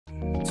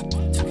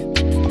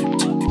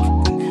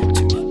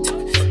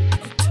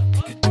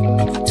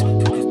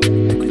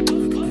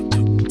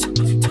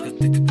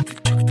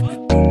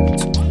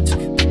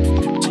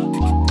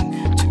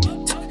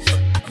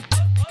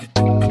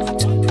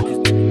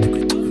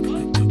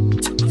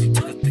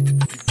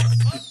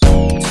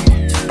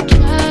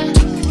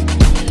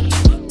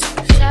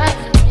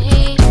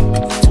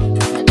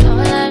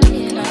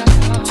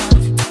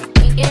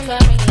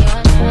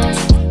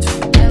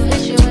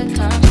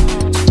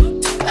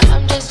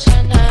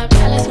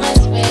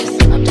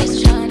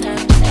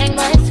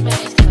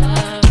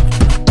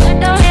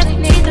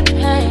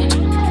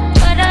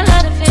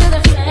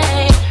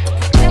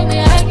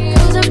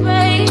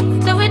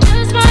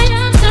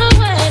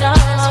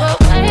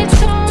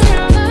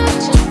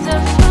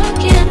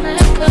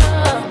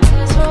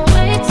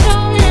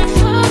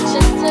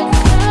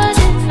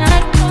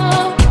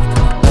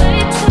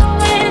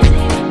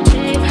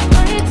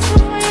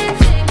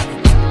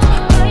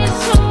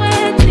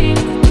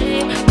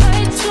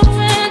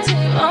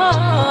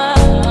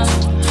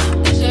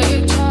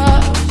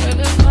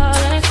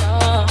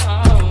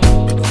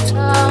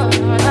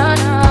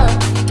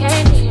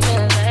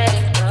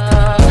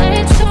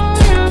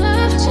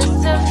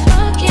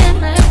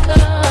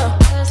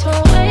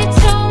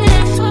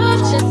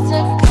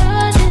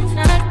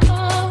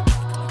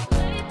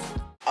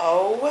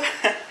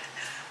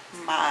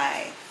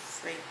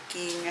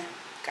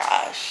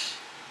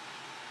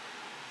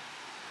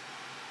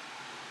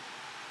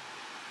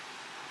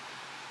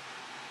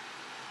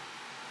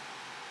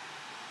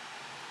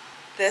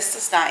this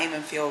does not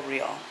even feel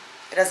real.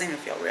 It doesn't even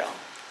feel real.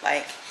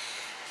 Like,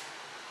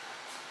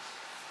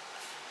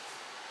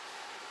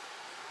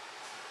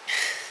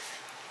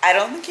 I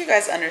don't think you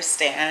guys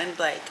understand,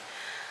 like,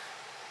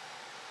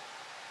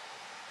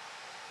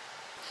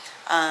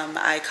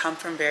 I come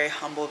from very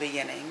humble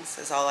beginnings,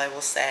 is all I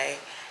will say.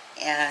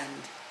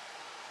 And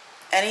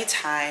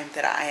anytime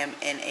that I am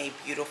in a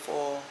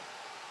beautiful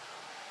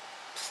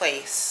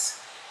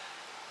place,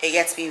 it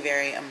gets me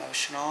very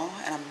emotional.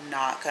 And I'm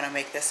not gonna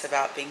make this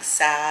about being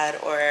sad,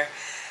 or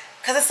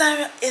because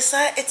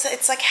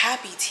it's like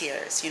happy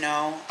tears, you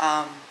know.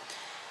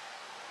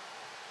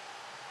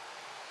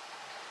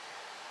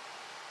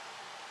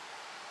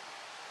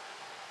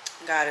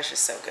 God is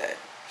just so good.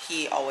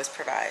 He always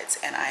provides,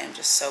 and I am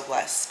just so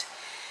blessed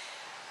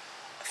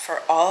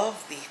for all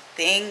of the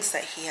things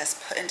that he has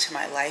put into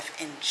my life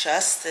in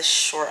just this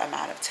short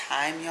amount of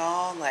time,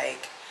 y'all.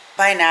 Like,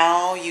 by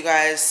now you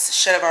guys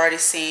should have already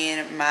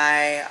seen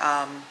my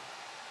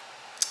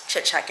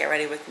chit chat get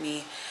ready with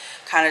me,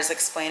 kind of just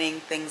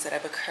explaining things that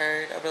have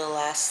occurred over the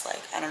last,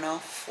 like, I don't know,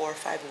 4 or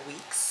 5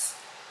 weeks.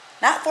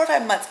 Not 4 or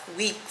 5 months,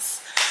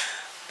 weeks.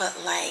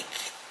 But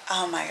like,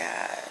 oh my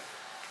God,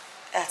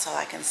 that's all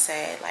I can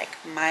say. Like,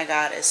 my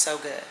God is so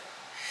good.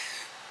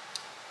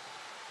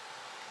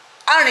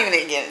 I don't even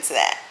need to get into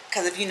that,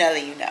 because if you know,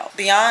 then you know.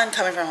 Beyond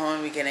coming from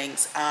humble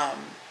beginnings,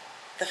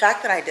 the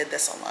fact that I did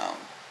this alone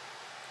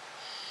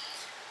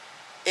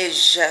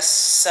is just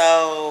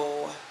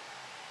so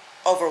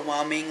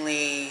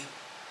overwhelmingly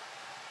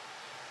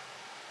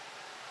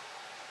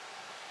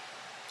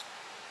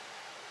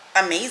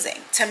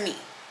amazing to me.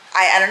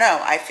 I don't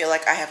know. I feel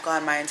like I have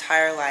gone my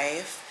entire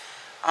life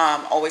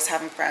always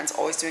having friends,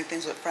 always doing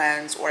things with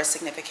friends or a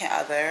significant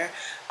other.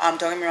 Don't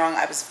get me wrong,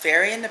 I was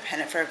very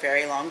independent for a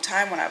very long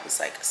time when I was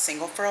like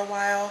single for a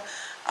while.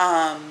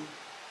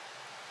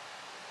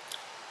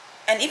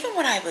 And even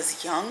when I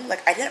was young,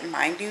 like, I didn't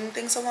mind doing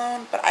things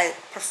alone, but I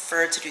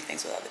preferred to do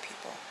things with other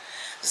people.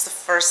 This is the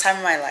first time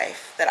in my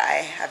life that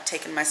I have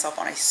taken myself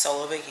on a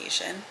solo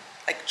vacation,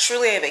 like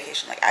truly a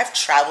vacation. Like, I've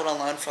traveled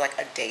alone for like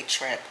a day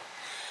trip,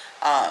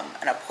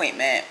 an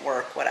appointment,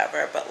 work,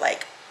 whatever, but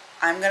like,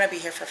 I'm gonna be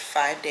here for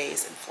 5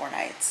 days and 4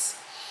 nights.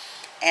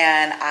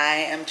 And I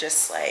am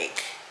just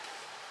like,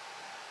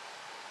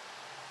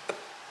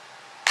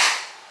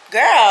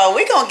 girl,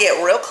 we gonna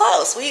get real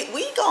close. We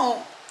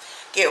gonna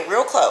get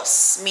real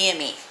close, me and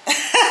me.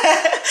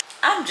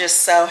 I'm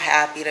just so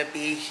happy to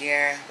be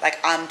here. Like,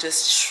 I'm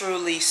just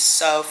truly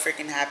so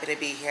freaking happy to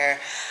be here.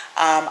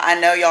 I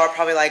know y'all are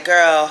probably like,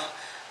 girl,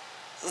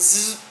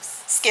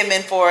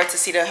 skimming forward to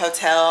see the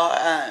hotel.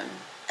 And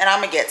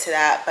I'm gonna get to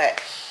that,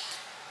 but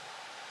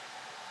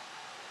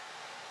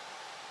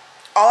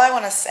all I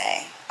want to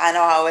say, I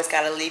know I always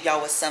got to leave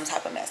y'all with some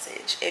type of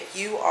message. If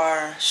you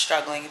are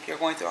struggling, if you're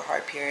going through a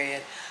hard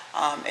period,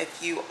 if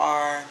you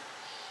are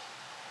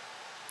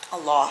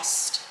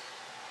lost,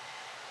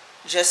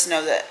 just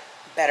know that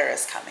better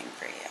is coming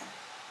for you.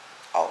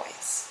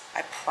 Always.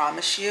 I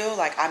promise you.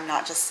 Like, I'm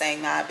not just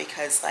saying that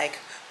because, like,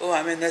 oh,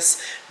 I'm in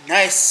this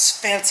nice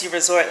fancy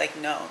resort. Like,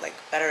 no, like,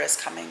 better is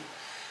coming.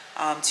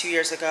 2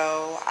 years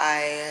ago,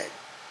 I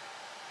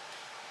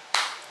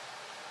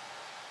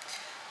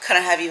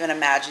couldn't have even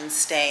imagined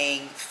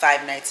staying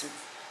 5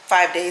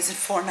 days and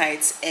 4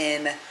 nights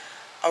in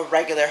a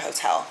regular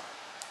hotel.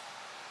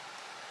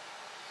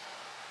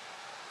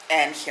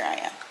 And here I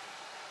am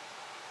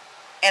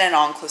in an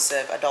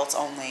all-inclusive,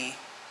 adults-only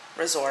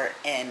resort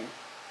in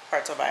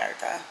Puerto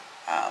Vallarta,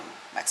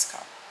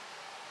 Mexico,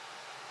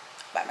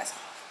 by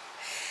myself.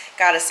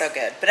 God is so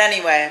good. But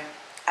anyway,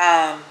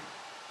 I'm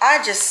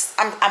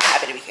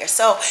happy to be here.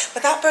 So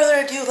without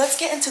further ado, let's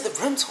get into the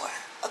room tour,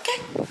 okay?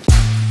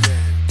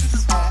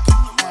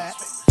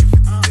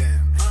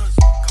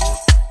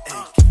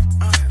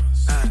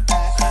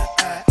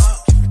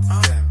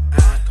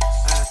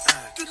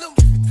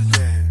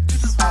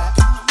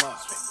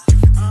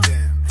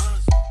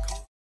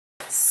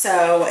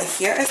 So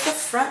here is the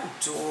front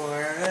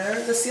door.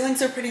 The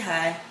ceilings are pretty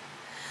high.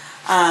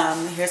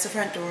 Here's the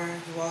front door.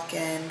 You walk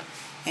in,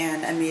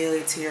 and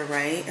immediately to your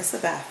right is the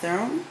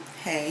bathroom.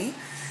 Hey.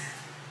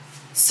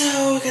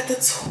 So we got the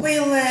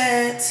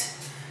toilet,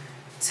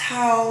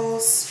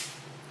 towels,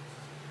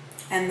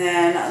 and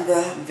then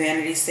the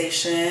vanity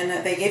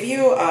station. They give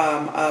you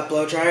a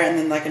blow dryer and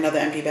then like another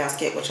empty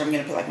basket, which I'm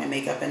gonna put like my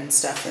makeup and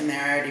stuff in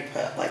there. I already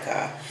put like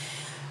a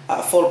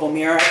foldable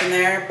mirror up in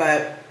there,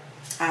 but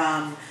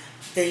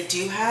they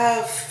do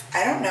have,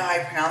 I don't know how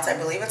you pronounce it, I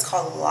believe it's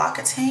called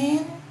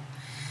L'Occitane,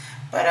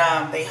 but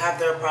they have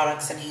their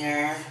products in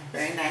here.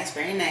 Very nice,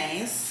 very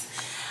nice.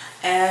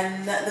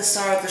 And the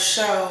star of the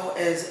show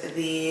is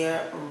the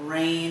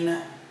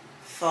rainfall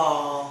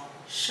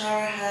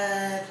shower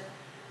head.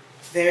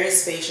 Very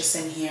spacious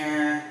in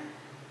here.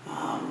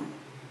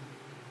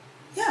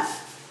 Yeah.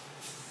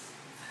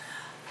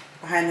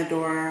 Behind the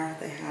door,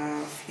 they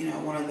have, you know,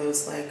 one of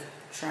those like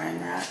drying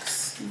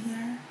racks in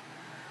here.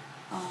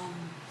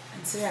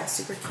 And so yeah,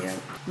 super cute.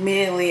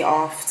 Immediately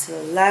off to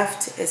the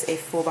left is a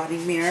full body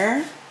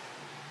mirror.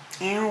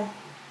 Ow.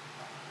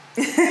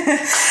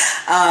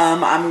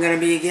 I'm gonna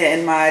be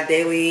getting my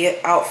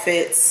daily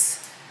outfits,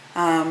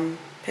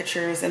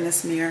 pictures in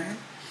this mirror.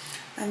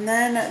 And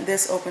then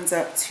this opens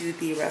up to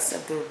the rest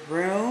of the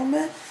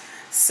room.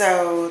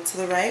 So to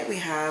the right, we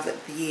have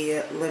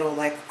the little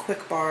like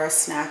quick bar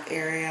snack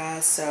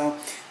area. So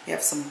we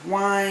have some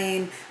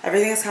wine,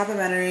 everything is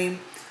complimentary.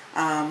 We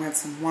have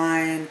some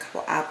wine, a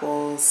couple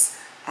apples,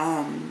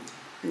 an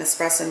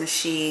espresso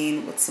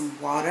machine with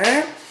some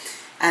water.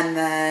 And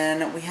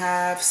then we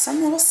have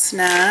some little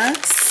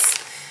snacks.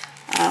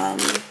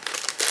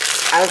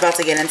 I was about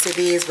to get into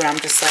these, but I'm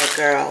just like,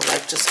 girl,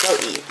 like just go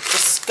eat.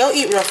 Just go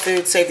eat real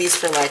food. Save these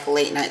for like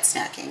late night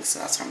snacking. So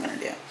that's what I'm gonna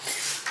do.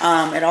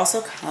 It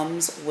also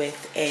comes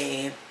with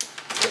a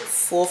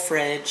full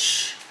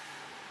fridge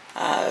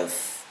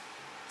of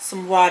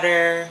some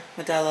water,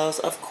 Modelo's,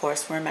 of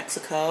course, we're in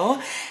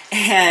Mexico,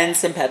 and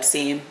some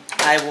Pepsi.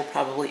 I will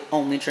probably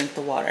only drink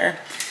the water.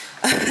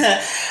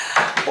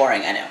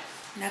 Boring, I know.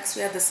 Next,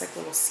 we have this like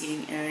little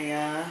seating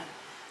area,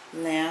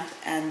 lamp,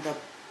 and the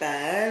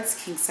beds,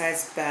 king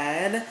size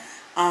bed.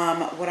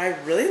 What I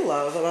really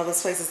love about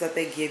this place is that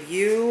they give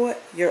you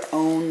your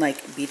own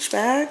like beach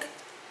bag.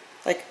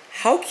 Like,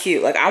 how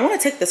cute. Like, I want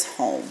to take this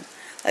home.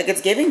 Like,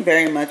 it's giving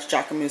very much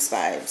Jacquemus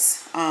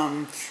vibes.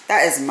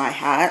 That is my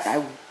hat.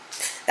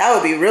 That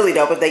would be really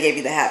dope if they gave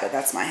you the hat, but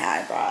that's my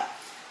hat I brought.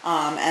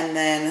 And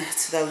then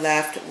to the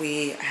left,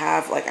 we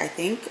have, like, I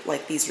think,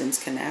 like, these rooms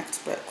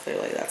connect, but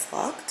clearly that's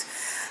locked.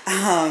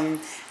 And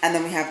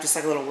then we have just,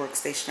 like, a little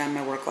workstation and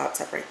my work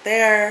laptop right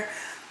there.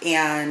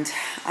 And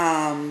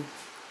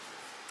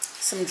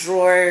some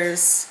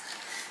drawers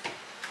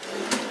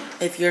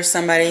if you're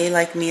somebody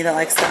like me that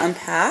likes to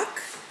unpack.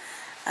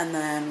 And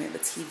then we have a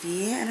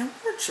TV and a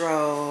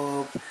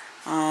wardrobe.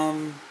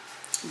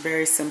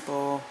 Very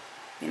simple.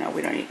 You know,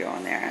 we don't need to go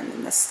in there. And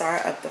then the star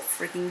of the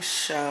freaking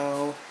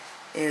show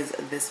is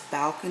this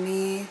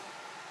balcony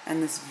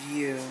and this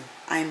view.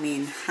 I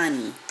mean,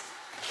 honey.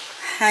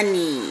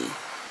 Honey.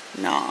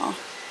 Nah.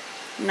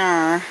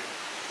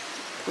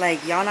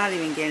 Like, y'all not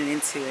even getting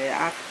into it.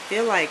 I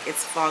feel like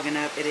it's fogging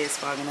up. It is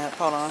fogging up.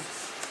 Hold on.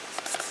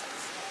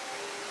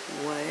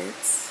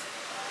 What?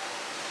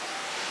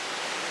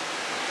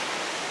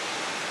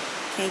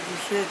 Can't you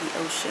hear the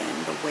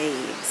ocean, the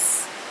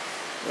waves?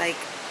 Like,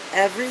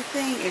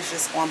 everything is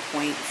just on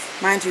point.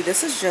 Mind you,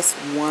 this is just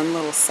one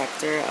little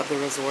sector of the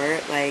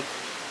resort. Like,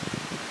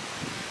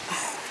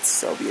 oh, it's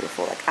so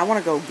beautiful. Like, I want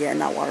to go get in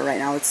that water right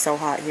now. It's so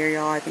hot here,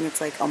 y'all. I think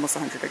it's like almost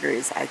 100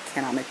 degrees. I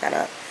cannot make that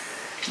up.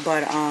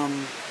 But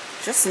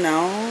just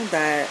know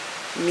that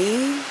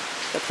me,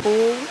 the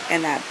pool,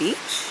 and that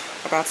beach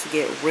are about to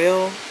get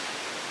real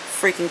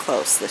freaking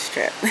close this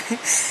trip.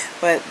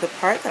 But the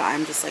part that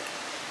I'm just like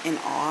in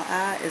awe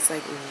at is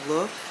like,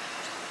 look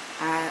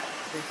at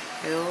the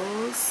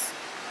hills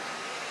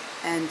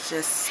and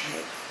just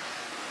like,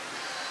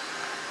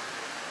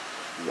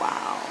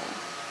 wow.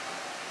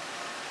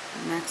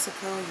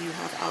 Mexico, you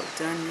have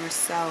outdone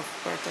yourself.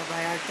 Puerto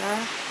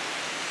Vallarta,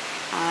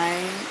 I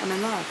am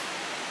in love.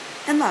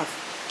 In love.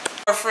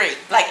 For free.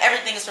 Like,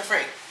 everything is for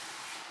free.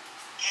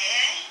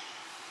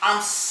 I'm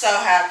so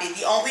happy.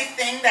 The only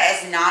thing that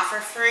is not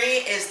for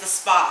free is the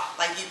spa.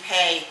 Like, you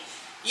pay,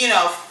 you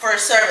know, for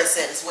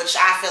services, which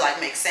I feel like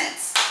makes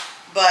sense.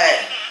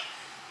 But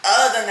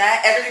other than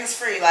that, everything's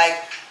free. Like,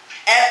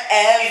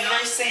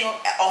 every single,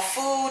 all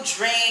food,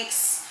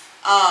 drinks,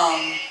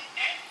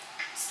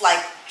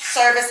 like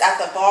service at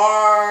the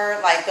bar.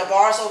 Like, the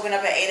bars open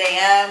up at 8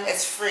 a.m.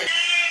 It's free.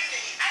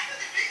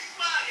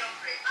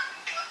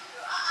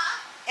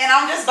 And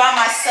I'm just by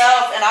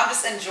myself, and I'm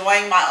just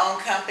enjoying my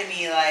own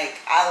company. Like,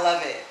 I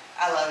love it.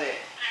 I love it.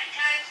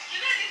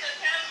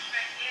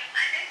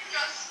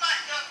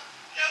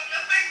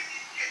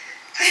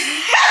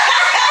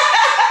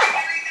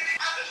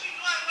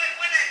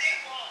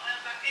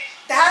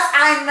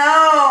 I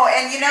know.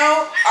 And you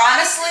know,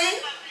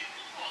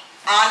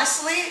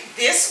 honestly,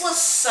 this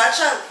was such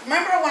a,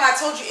 remember when I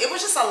told you, it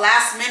was just a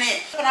last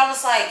minute, and I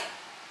was like,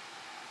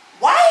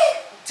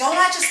 why don't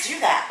I just do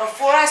that?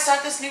 Before I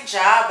start this new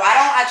job, why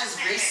don't I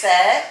just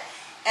reset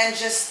and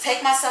just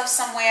take myself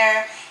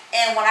somewhere?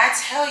 And when I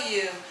tell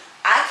you,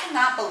 I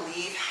cannot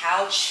believe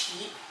how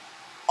cheap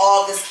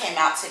all this came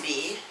out to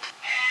be.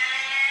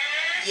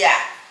 Yeah.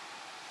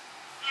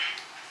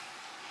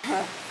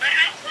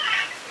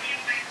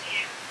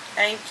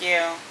 Thank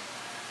you.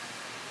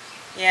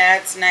 Yeah,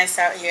 it's nice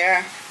out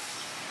here.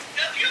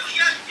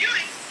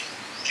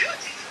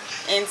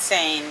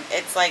 Insane.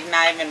 It's like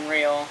not even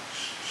real.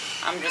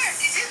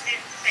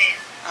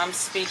 I'm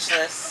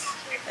speechless.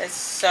 It's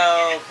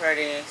so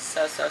pretty.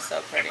 So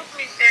pretty.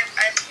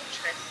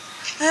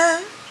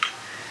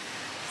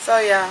 So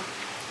yeah.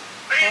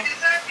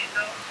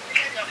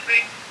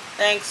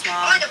 Thanks,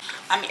 Mom.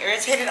 I'm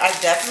irritated. I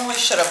definitely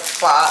should have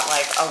bought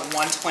like a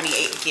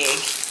 128 gig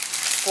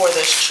for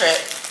this trip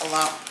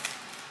alone.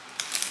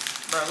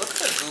 Bro, look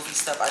at the goofy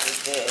stuff I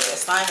just did.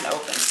 It's not even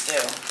open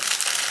still.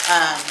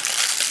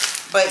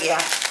 But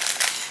yeah.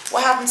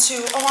 What happened to,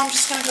 oh, I'm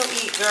just gonna go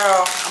eat.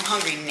 Girl, I'm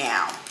hungry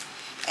now.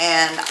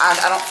 And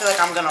I don't feel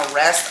like I'm gonna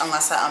rest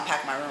unless I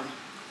unpack my room.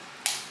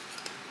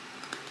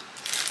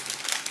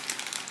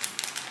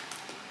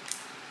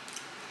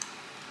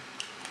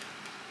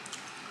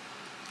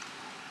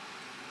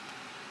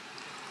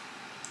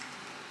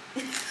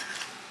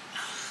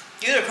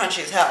 These are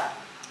crunchy as hell.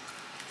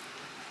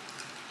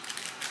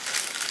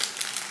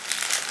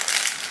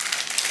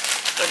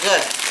 They're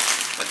good,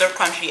 but they're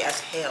crunchy as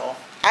hell.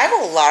 I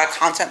have a lot of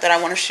content that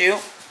I want to shoot,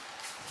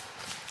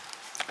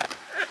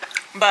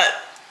 but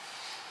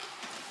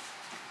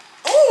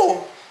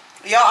ooh,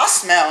 y'all, I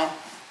smell.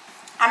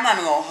 I'm not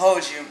even gonna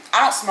hold you.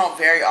 I don't smell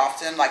very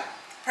often, like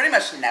pretty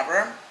much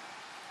never.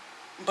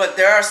 But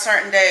there are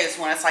certain days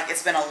when it's like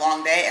it's been a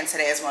long day, and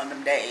today is one of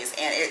them days,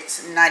 and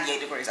it's 98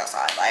 degrees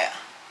outside. Like,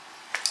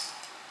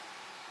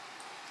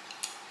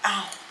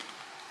 oh.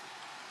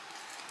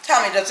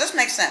 Tell me, does this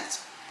make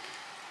sense?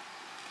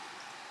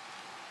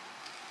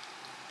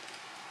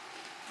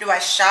 Do I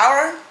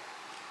shower,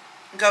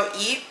 go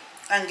eat,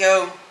 and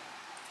go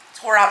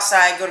tour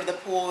outside, go to the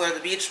pool or the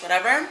beach,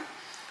 whatever?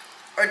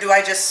 Or do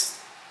I just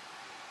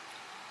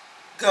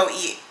go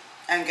eat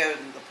and go to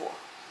the pool?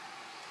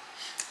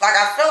 Like,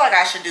 I feel like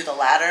I should do the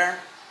latter,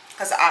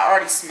 because I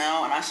already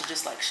smell, and I should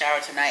just like shower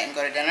tonight and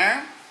go to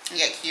dinner and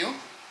get cute.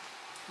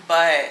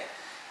 But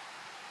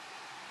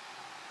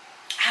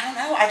I don't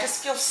know, I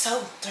just feel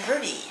so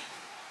dirty.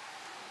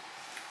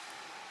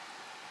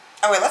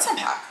 Oh wait, let's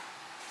unpack.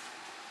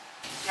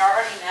 You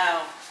already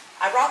know,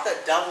 I brought the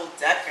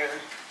double-decker.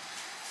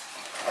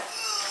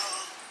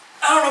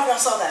 I don't know if y'all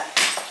saw that,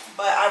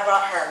 but I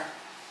brought her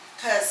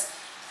because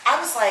I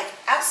was like,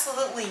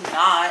 absolutely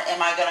not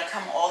am I gonna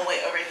come all the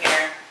way over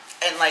here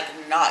and like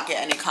not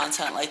get any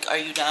content. Like, are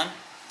you dumb?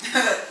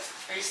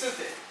 Are you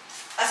stupid?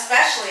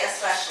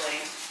 Especially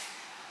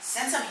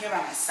since I'm here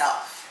by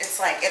myself. It's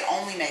like, it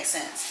only makes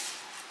sense.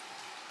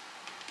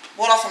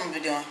 What else am I gonna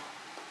be doing?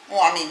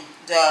 Well, I mean,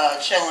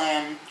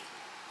 chilling,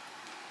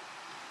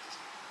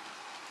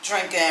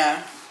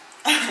 drinking,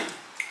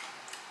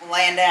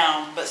 laying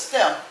down, but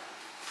still.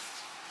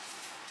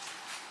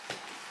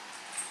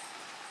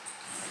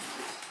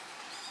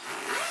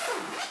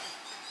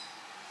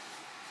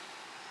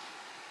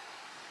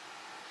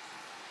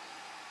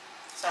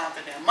 Sound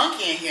like a damn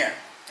monkey in here.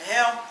 The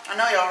hell? I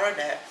know y'all heard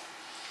that.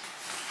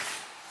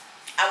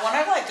 I want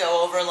to like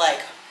go over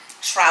like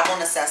travel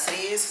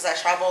necessities, because I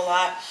travel a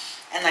lot,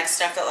 and like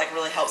stuff that like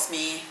really helps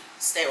me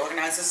stay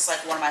organized. This is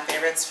like one of my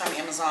favorites from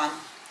Amazon.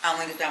 I'll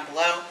link it down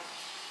below.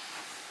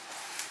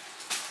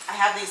 I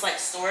have these like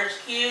storage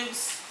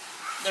cubes.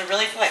 They're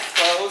really for like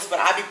clothes, but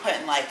I'll be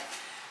putting like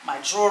my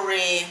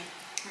jewelry,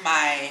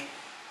 my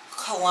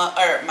cologne,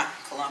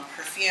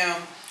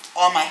 perfume,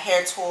 all my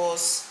hair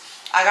tools.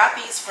 I got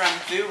these from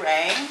DESSY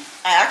RAY.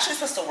 I actually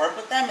supposed to work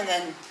with them, and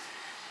then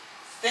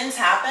things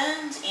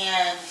happened,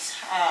 and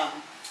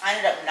I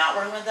ended up not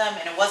working with them,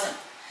 and it wasn't,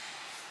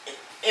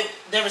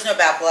 there was no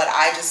bad blood.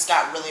 I just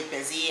got really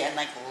busy, and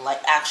like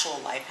actual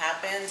life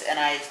happened, and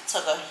I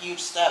took a huge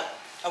step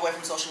away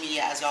from social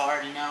media, as y'all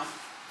already know.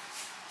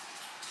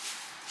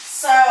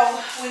 So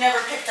we never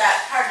picked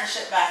that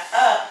partnership back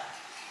up.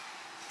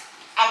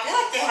 I feel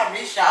like they have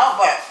reached out,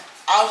 but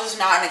I was just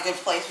not in a good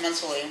place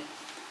mentally.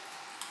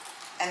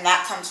 And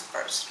that comes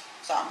first,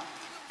 so.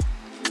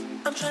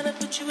 I'm trying to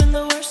put you in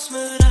the worst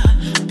mood,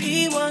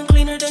 P1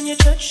 cleaner than your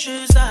church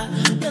shoes,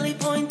 Millie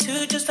point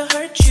 2 just to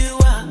hurt you,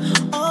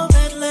 all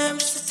red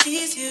lamps just to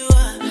tease you,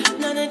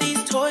 none of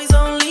these toys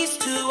on lease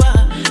to,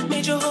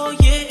 made your whole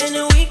year in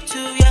a week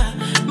too, yeah,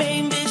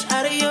 main bitch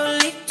out of your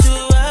league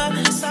too,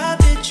 side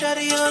bitch out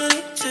of your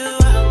league too,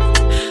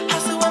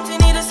 house so empty,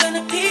 need a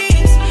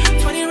centerpiece,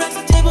 20 racks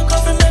of table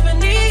cut from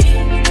ebony,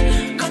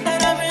 cut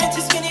that ever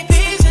into skinny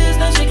pieces,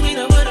 now she clean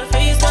up with her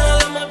face, now I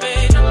love my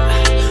baby,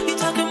 you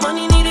talking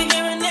money, need a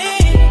hearing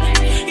aid,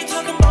 you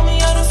talking about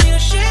me, I don't see the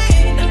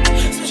shade,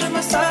 switch on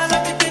my side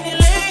like a penny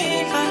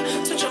lane,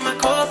 switch on my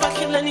car if I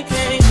kill any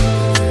pain.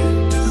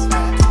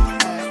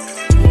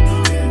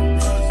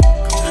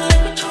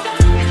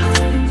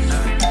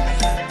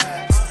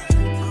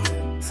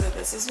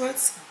 This is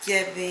what's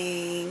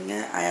giving.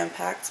 I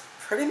unpacked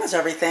pretty much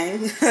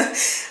everything.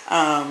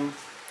 I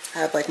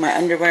have like my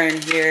underwear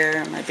in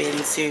here, my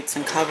bathing suits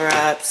and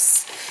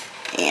cover-ups,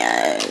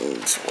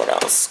 and what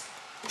else?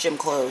 Gym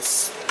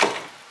clothes.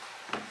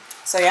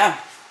 So yeah.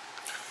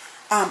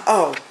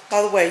 Oh,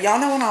 by the way, y'all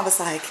know when I was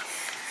like,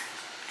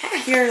 I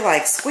hear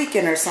like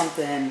squeaking or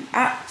something.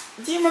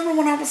 Do you remember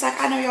when I was like,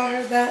 I know y'all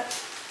heard that?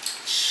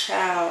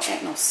 Child,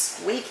 ain't no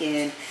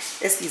squeaking.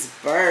 It's these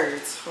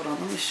birds. Hold on,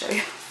 let me show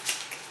you.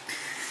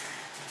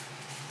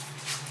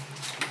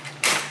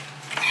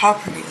 How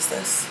pretty is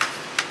this?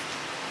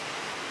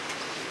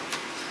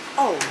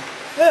 Oh,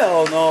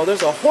 hell no.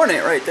 There's a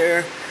hornet right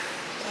there.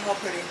 Oh, how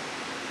pretty.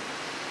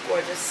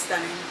 Gorgeous,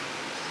 stunning.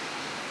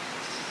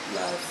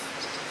 Love.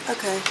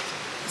 Okay,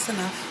 that's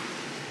enough.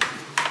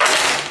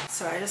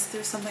 So I just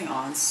threw something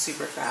on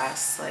super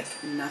fast,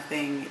 like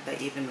nothing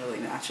that even really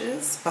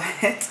matches,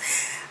 but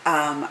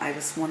I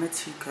just wanted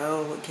to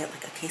go get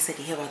like a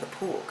quesadilla by the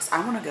pool, because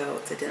I want to go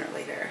to dinner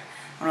later.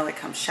 I want to like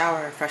come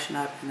shower, freshen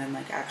up, and then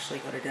like actually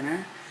go to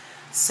dinner.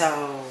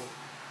 So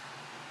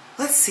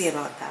let's see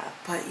about that.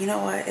 But you know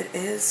what? It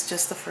is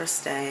just the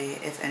first day.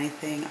 If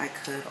anything, I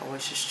could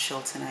always just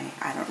chill tonight.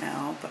 I don't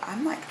know. But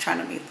I'm like trying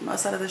to make the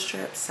most out of this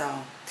trip.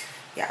 So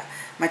Yeah,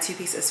 my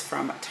two-piece is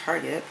from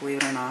Target, believe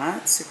it or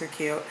not. Super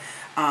cute.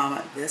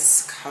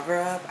 This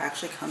cover-up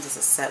actually comes as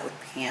a set with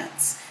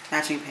pants,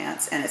 matching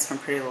pants, and it's from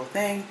Pretty Little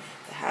Thing.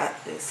 The hat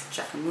is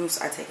Jacquemus.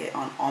 I take it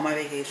on all my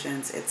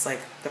vacations. It's like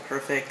the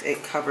perfect,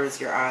 it covers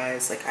your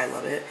eyes. Like, I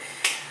love it.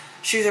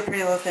 Shoes are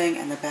Pretty Little Thing,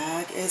 and the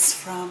bag is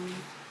from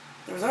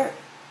the resort.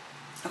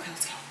 Okay,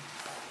 let's go.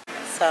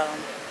 So,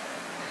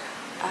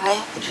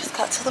 I just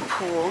got to the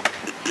pool.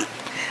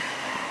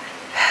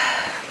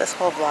 This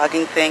whole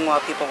vlogging thing while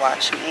people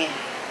watch me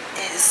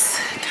is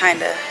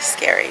kind of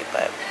scary,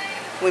 but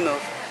we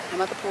move.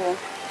 I'm at the pool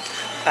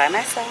by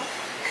myself.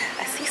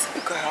 I see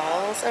some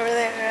girls over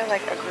there,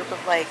 like a group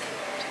of like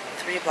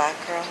 3 black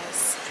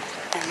girls,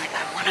 and like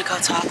I want to go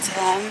talk to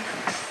them,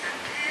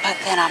 but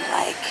then I'm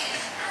like,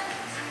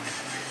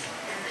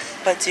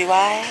 but do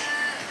I?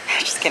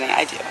 Just kidding,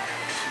 I do.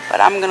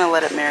 But I'm gonna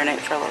let it marinate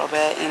for a little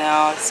bit, you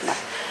know. It's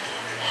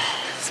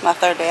my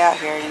 3rd day out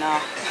here, you know.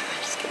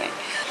 Just kidding.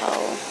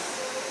 Oh,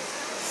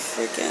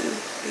 freaking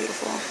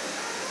beautiful.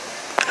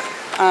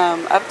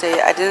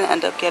 Update, I didn't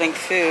end up getting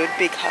food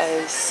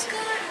because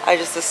I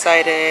just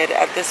decided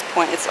at this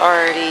point it's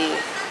already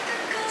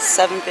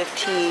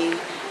 7:15.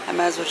 I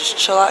might as well just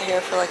chill out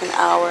here for like an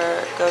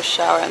hour, go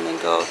shower, and then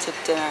go to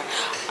dinner.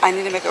 I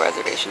need to make a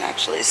reservation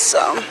actually,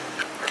 so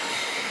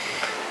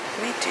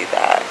let me do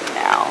that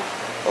now.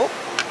 Oh,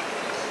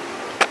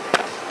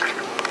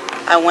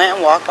 I went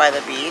and walked by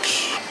the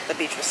beach. The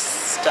beach was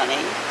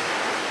stunning.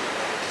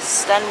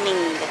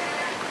 Stunning.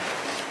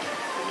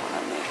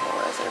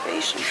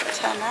 Reservation for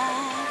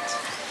tonight.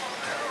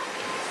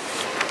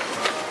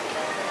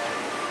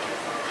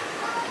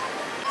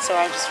 So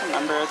I just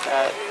remembered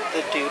that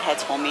the dude had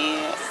told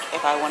me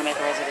if I want to make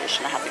a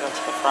reservation I have to go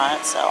to the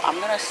front, so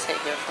I'm gonna sit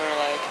here for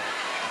like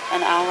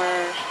an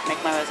hour,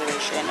 make my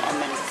reservation,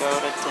 and then go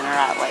to dinner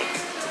at like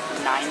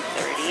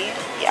 9:30.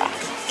 Yeah.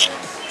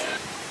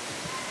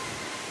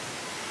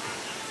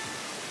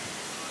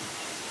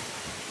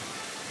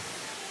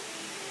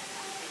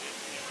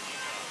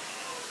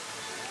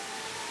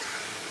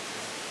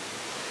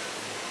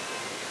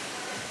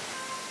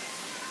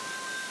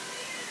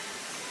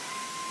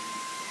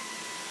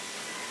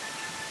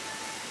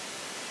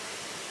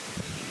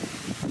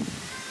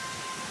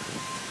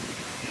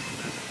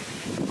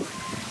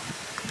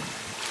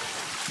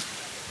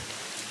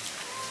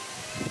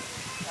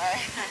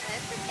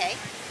 That's okay.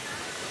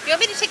 You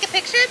want me to take a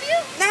picture of you?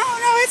 No,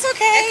 it's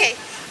okay. Okay.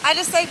 I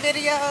just take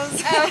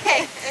videos. Oh,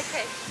 okay.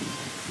 Okay.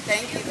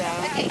 Thank you,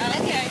 though. Okay.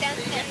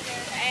 Okay.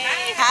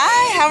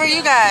 Hi, how are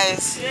you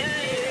guys?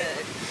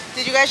 Good.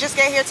 Did you guys just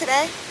get here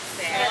today?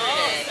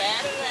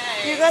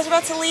 Saturday. You guys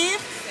about to leave?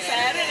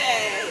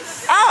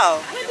 Saturdays.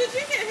 Oh. When did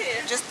you get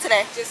here? Just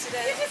today. Just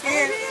today.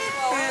 Yeah.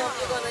 Well, I hope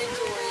you're gonna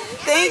enjoy it.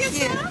 Thank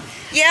you.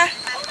 Yeah.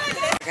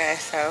 Okay,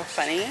 so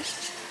funny.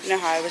 You know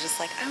how I was just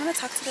like, I want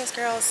to talk to those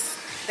girls.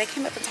 They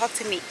came up and talked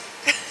to me.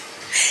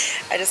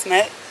 I just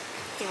met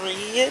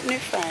 3 new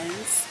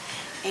friends,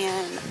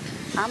 and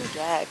I'm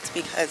gagged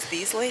because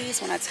these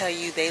ladies, when I tell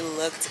you they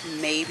looked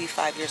maybe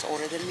 5 years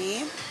older than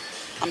me,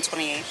 I'm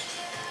 28.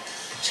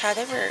 Child,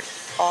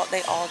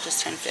 they all just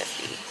turned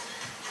 50.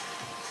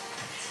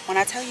 When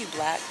I tell you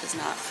black does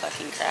not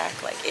fucking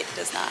crack, like it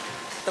does not.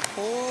 The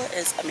pool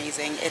is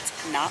amazing. It's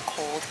not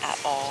cold at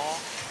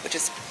all, which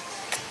is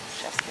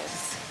chef's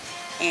kiss.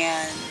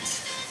 And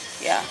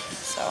yeah,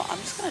 so I'm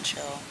just gonna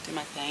chill, do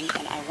my thing,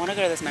 and I want to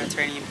go to this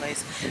Mediterranean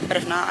place, but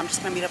if not, I'm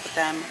just gonna meet up with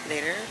them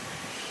later,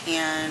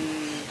 and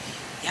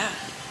yeah,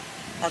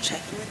 I'll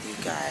check in with you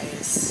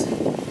guys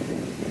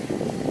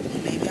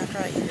maybe after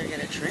I either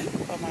get a drink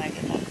or when I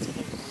get back to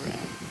the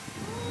room.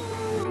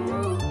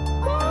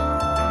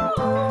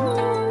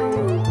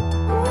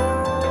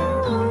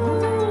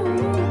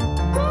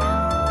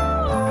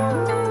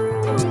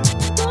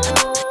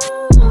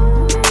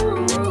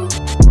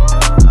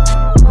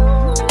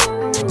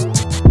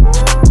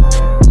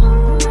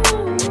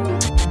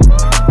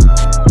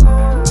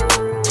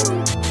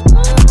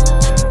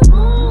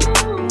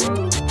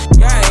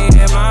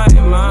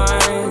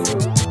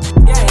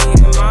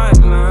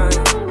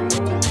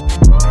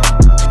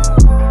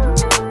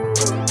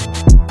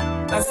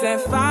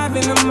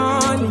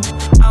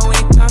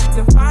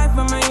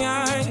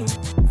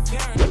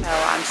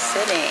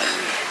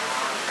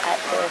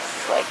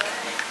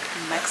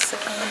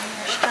 Mexican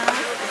restaurant,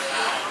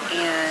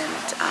 and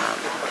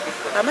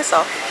by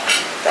myself,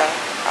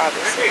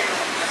 obviously,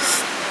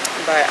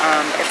 but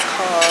it's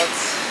called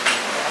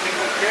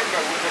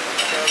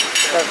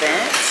The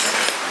Vent,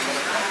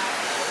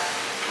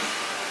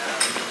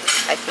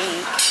 I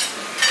think,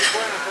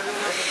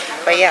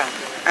 but yeah,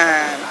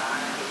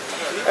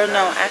 or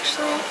no,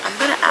 actually, I'm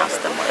gonna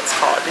ask them what it's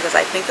called, because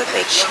I think that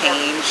they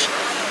change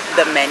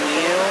the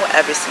menu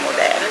every single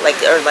day, like,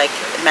 or like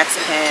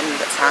Mexican,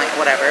 Italian,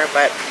 whatever,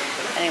 but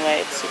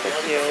anyway, it's super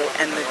cute,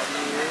 and the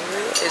view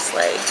is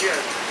like,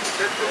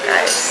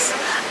 guys,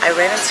 I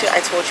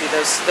told you,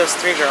 those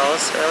 3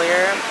 girls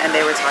earlier, and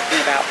they were talking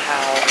about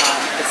how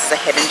this is a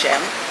hidden gem,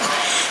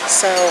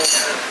 so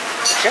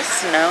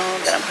just know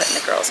that I'm putting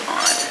the girls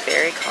on,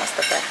 very cost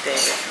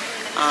effective,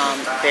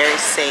 Very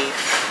safe,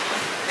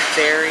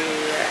 very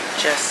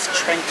just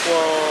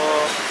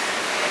tranquil.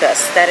 The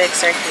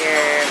aesthetics are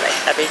here, like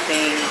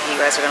everything. You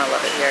guys are gonna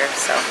love it here,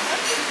 so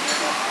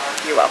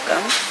you're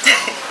welcome.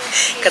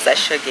 Because I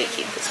should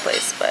gatekeep this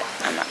place, but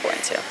I'm not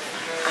going to.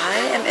 I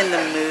am in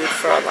the mood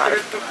for a lot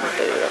of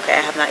food, okay?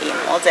 I have not eaten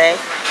all day,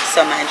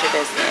 so mind your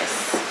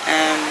business.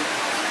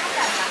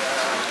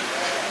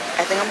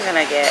 I think I'm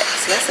gonna get,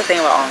 see, that's the thing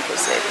about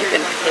all-inclusive. You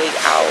can pig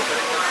out.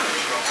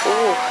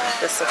 Ooh,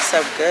 this looks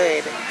so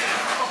good.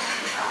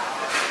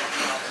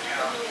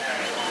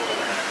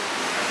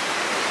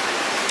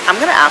 I'm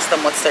gonna ask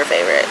them what's their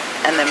favorite,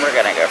 and then we're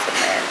gonna go from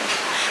there.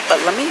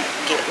 But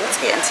let's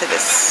get into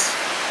this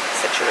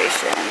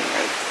situation.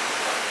 Like,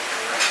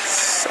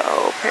 so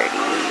pretty.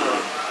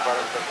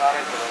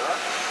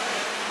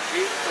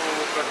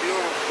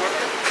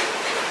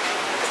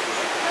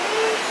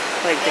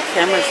 Like, the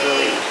camera's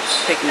really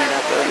picking it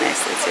up really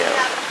nicely too.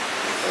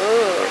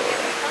 Ooh.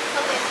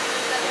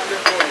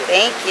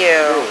 Thank you.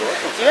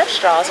 Do you have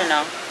straws or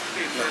no?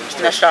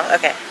 No straw,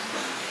 okay.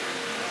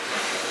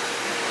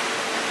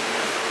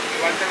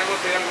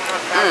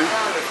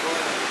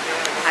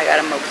 I got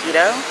a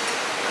mojito.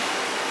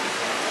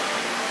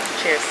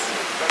 Cheers.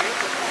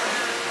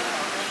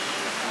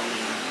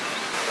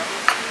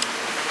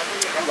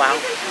 Wow,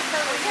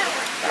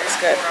 that's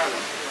good.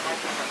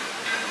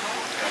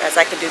 Guys,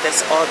 I could do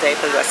this all day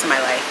for the rest of my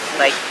life.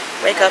 Like,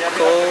 wake up,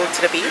 go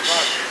to the beach,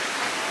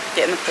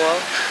 get in the pool,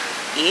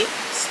 eat,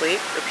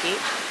 sleep, repeat.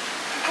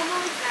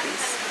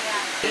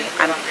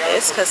 I'm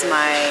pissed because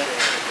my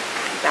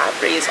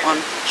battery is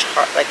on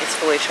like it's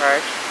fully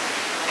charged.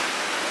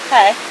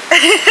 Hey.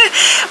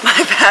 My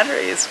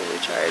battery is fully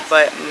charged,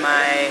 but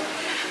my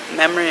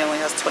memory only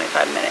has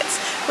 25 minutes,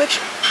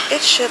 which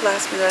it should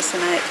last me the rest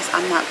of the night because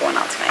I'm not going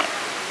out tonight.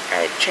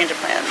 Alright, change of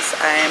plans.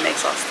 I am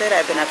exhausted.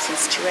 I've been up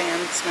since 2 a.m.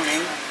 this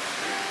morning.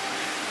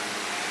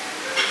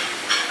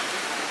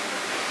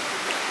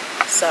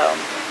 So,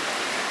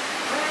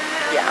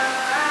 yeah.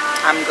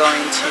 I'm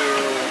going to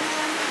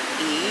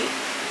eat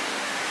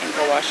and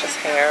go wash this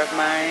hair of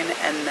mine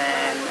and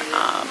then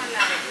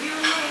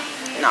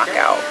knock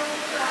out.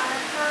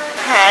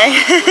 Hi.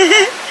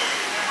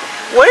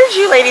 What did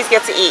you ladies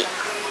get to eat?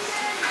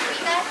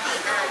 We got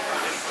the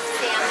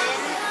salmon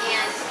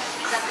and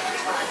we got the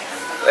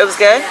enchiladas. It was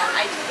good? Yeah,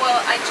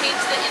 I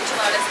changed the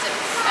enchiladas to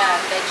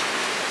veggie.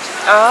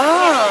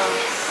 Oh.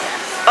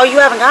 Oh, you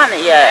haven't gotten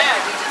it yet? Yeah,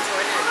 we just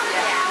ordered.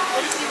 Yeah.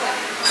 What did you want?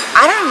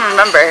 I don't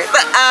remember.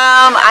 But,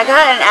 I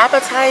got an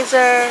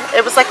appetizer.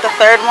 It was like the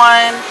third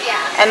one. Yeah.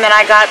 And then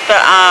I got the,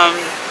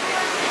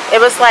 it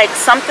was like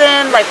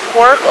something like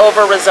pork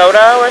over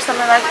risotto or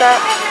something like that.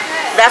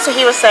 That's what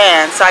he was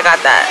saying, so I got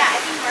that. Yeah, I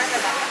think we're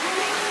good.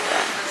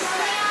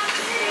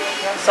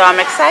 Yeah. So I'm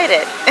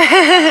excited. Good.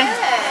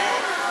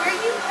 Where are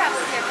you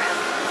probably here from?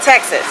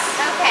 Texas.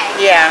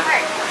 Okay. Yeah. Where?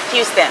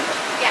 Houston.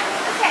 Yeah.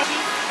 Okay.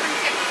 She's from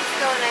San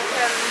Francisco and I'm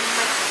from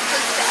like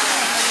close to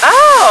LA.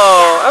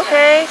 Oh,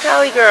 okay.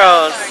 Cali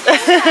girls.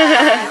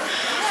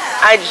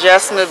 I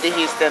just moved to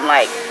Houston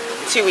like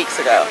 2 weeks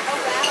ago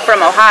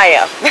from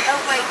Ohio. Oh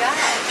my gosh.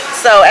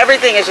 So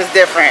everything is just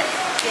different.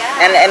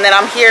 Yeah. And then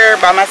I'm here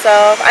by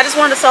myself. I just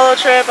wanted a solo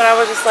trip and I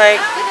was just like,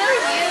 Good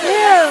for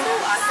you. yeah. That's so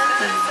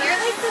awesome. You're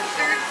like the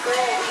third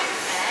girl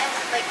we've met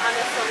like on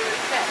a solo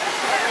trip.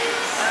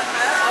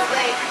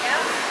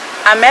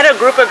 I met a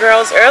group of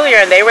girls earlier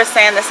and they were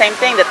saying the same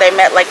thing, that they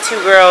met like 2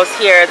 girls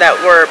here that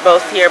were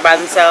both here by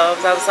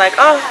themselves. I was like,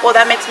 oh, well,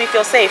 that makes me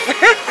feel safe. Yeah.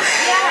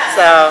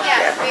 So,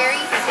 yeah, yeah.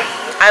 very safe.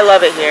 I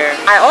love it here.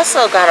 I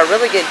also got a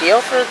really good deal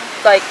for,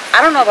 like,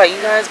 I don't know about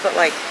you guys, but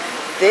like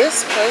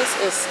this place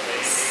is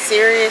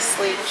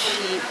seriously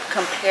cheap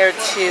compared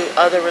to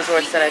other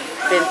resorts that I've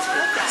been to.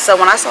 So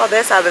when I saw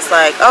this, I was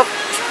like, oh,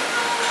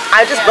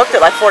 I just booked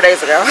it like 4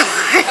 days ago. Oh,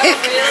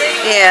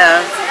 really?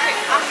 Yeah.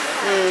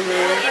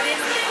 It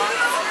is the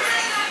office,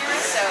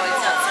 so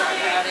it's not so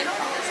crowded.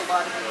 There's a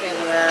lot of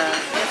available. Yeah.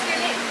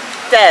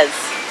 Des.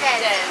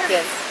 Good.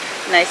 Yes.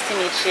 Nice to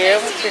meet you.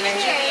 What's your name?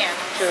 Julianne.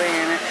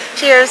 Juliana.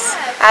 Cheers.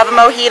 I have a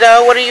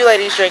mojito. What are you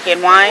ladies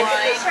drinking? Wine?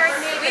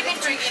 Chardonnay, but it's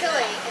from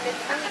Chile and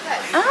it's really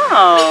good.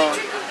 Oh.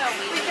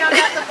 We found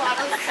out the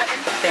bottle is 7.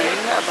 Thing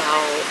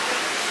about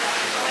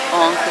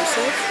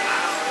all-inclusive,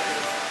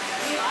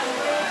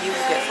 you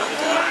will get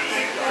fucked up.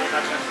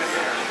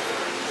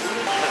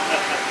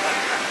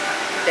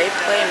 They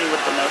play me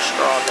with the no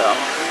straw though.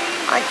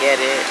 I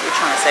get it. We're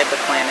trying to save the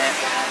planet.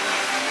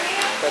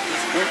 But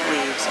these mint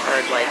leaves are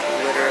like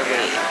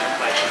literally,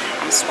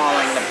 I'm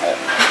swallowing them whole.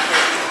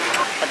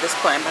 At this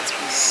point, I'm about to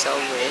be so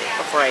lit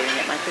before I even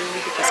get my food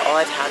because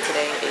all I've had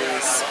today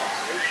is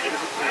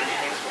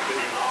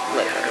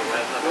liquor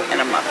and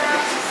a muffin.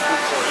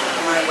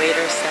 My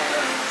waiter said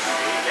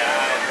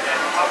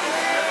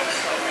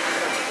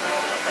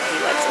that he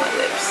likes my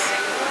lips.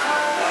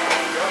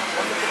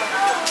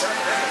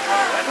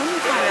 Let me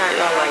find out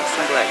y'all like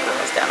some black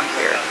girls down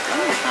here.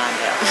 Let me find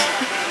out.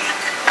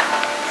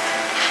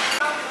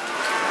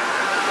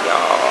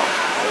 Y'all.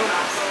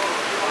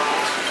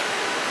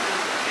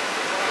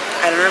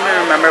 I don't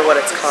even remember what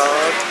it's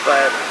called,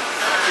 but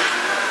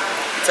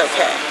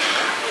okay.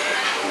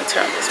 Let me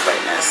turn this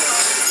brightness.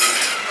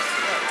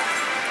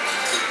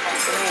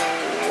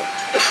 Ooh.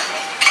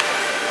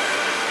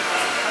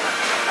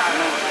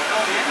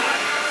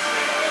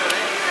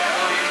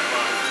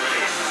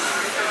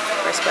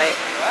 First bite.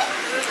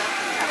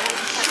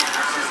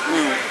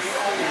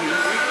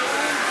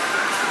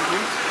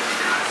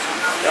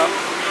 Yep.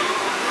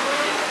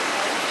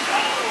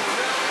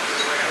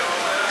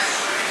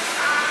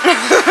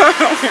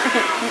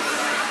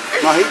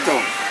 Mojito.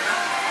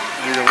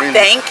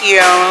 Thank you.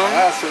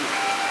 Are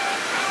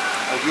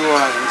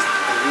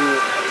you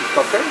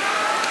TikToker?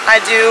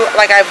 I do,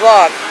 like I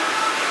vlog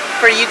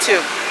for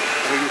YouTube.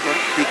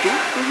 YouTube?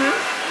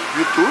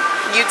 YouTube?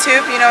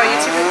 YouTube, you know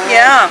YouTube?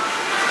 Yeah.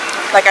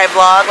 Like I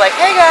vlog, like,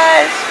 hey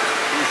guys.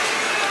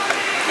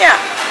 Yeah.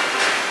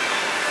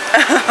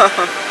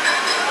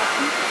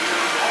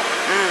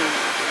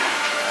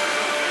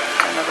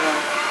 Another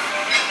one.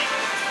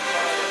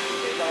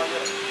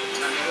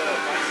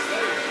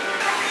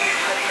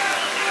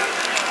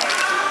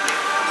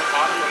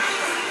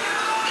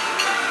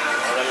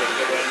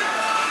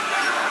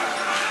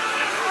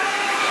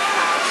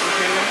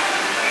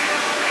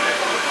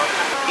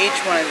 Each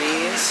one of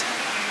these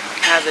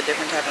has a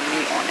different type of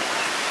meat on it.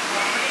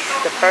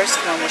 The first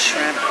one was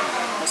shrimp.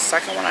 The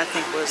second one I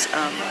think was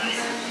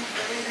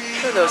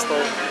what are those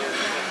little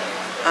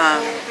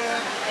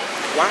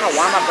wow,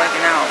 why am I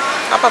blanking out?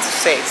 I'm about to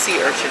say sea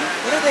urchin.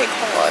 What are they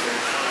called?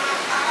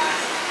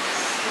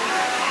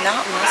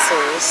 Not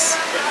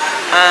mussels.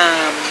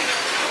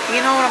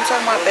 You know what I'm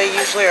talking about? They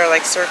usually are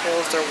like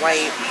circles, they're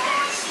white.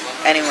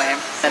 Anyway,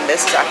 and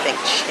this is I think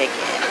chicken.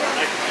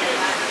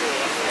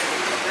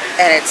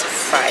 And it's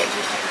fried.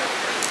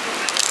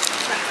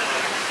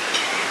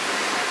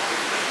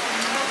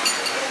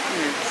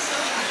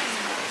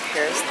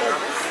 Here's the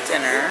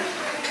dinner.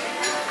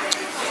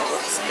 It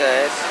looks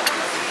good.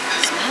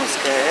 It smells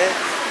good.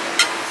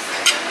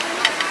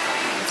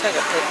 Let me take a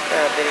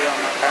video on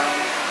my phone.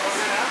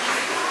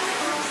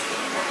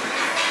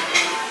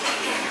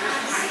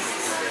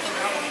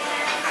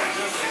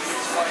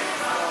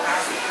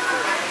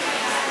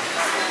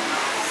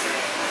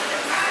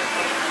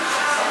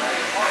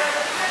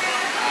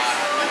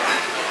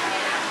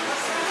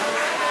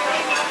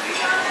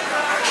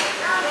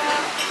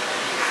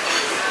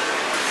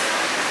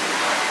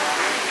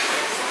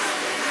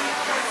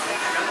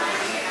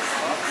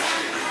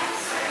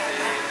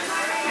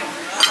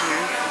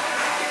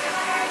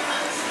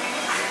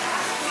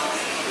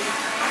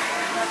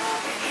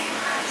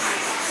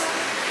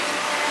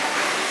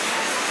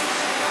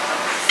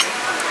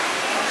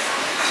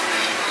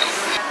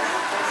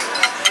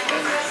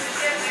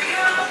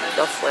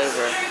 The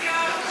flavor,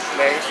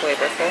 very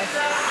flavorful.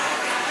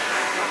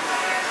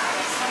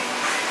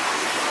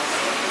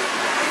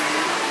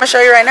 I'm gonna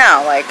show you right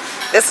now, like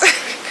this.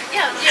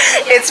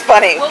 It's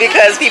funny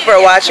because people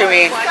are watching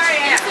me,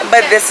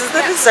 but this is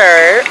the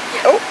dessert.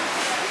 Oh,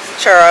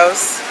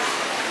 churros,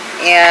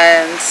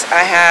 and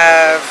I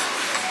have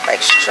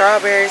like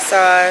strawberry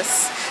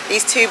sauce.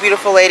 These two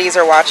beautiful ladies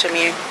are watching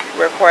me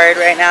record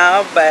right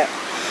now, but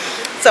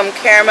some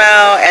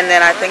caramel, and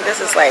then I think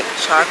this is like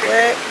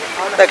chocolate.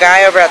 The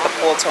guy over at the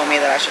pool told me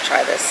that I should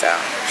try this, so.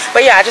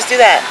 But yeah, I just do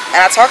that.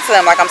 And I talk to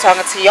them like I'm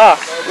talking to y'all,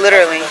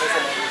 literally. Wow.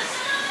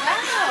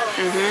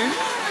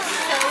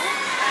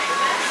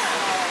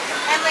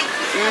 And like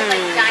people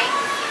like dying.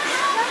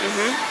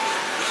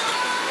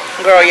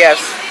 Girl,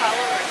 yes.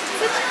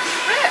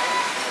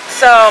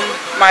 So,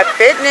 my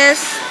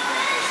fitness,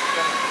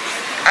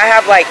 I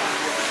have like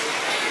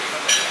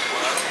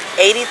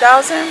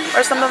 80,000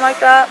 or something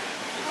like that.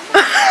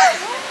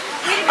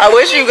 I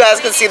wish you guys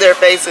could see their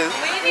faces.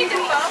 We need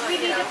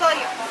to follow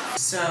you.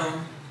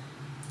 So,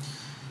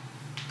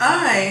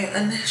 I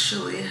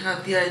initially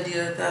had the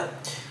idea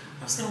that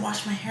I was going to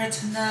wash my hair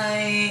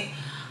tonight.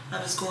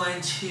 I was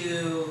going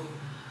to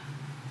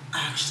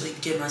actually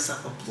give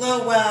myself a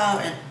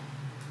blowout. And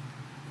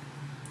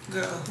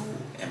girl,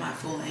 who am I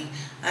fooling?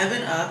 I've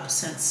been up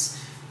since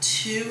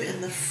 2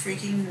 in the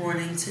freaking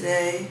morning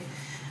today.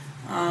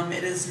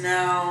 It is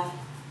now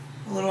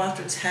a little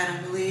after 10,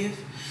 I believe.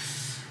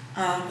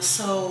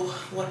 So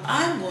what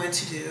I'm going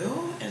to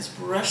do is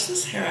brush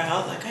this hair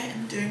out like I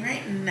am doing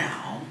right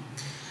now.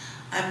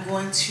 I'm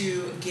going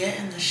to get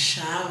in the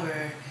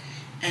shower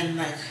and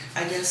like,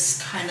 I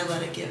guess kind of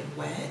let it get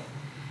wet,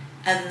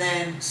 and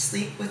then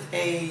sleep with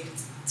a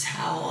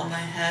towel on my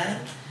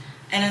head.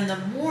 And in the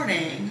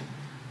morning,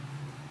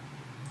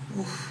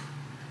 oof,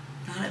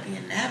 not it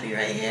being nappy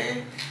right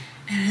here.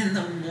 And in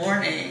the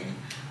morning,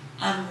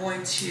 I'm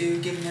going to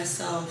give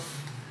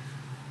myself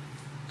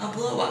a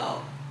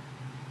blowout.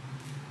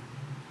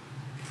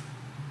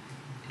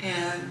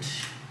 And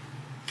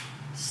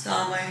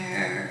style my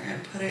hair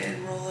and put it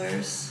in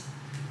rollers.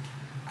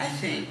 I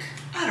think.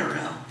 I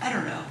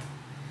don't know.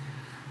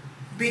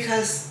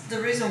 Because the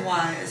reason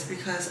why is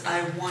because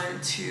I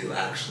wanted to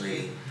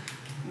actually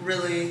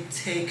really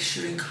take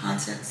shooting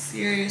content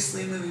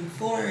seriously moving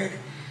forward,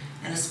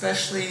 and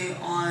especially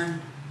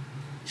on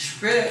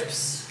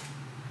scripts.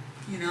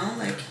 You know,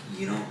 like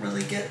you don't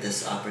really get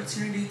this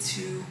opportunity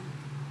to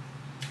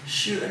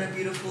shoot in a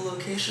beautiful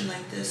location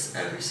like this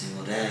every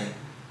single day.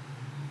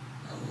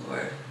 Oh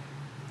Lord.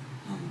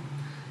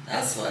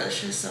 That's why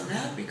she's so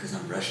mad, because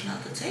I'm brushing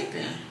out the tape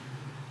in.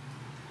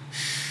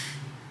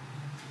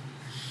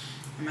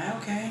 Am I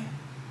okay?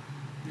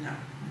 No,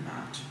 I'm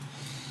not.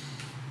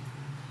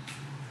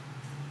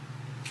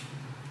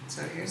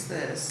 So here's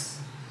this.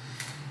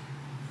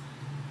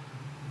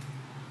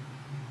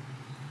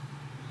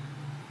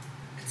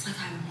 It's like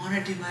I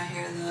want to do my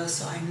hair though,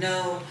 so I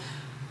know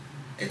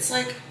it's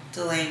like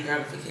delaying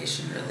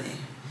gratification really.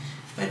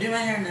 If I do my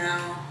hair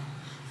now,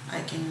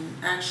 I can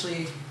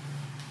actually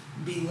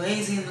be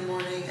lazy in the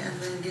morning and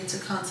then get to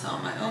content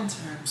on my own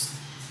terms.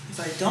 If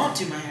I don't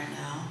do my hair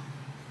now,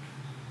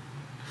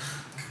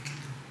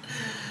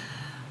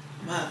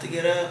 I'm gonna have to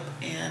get up,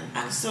 and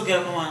I can still get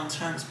up on my own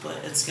terms, but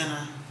it's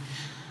gonna,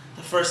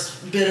 the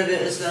first bit of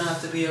it is gonna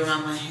have to be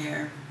around my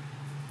hair,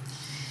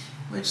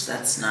 which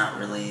that's not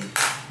really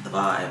the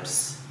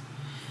vibes.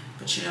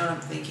 But you know what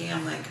I'm thinking?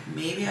 I'm like,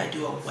 maybe I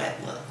do a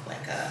wet look,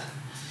 like a,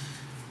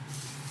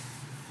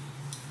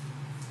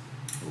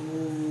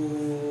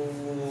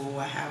 ooh,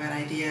 I have an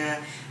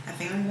idea. I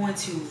think I'm going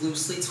to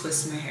loosely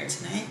twist my hair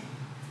tonight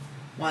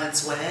while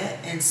it's wet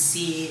and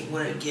see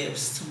what it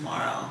gives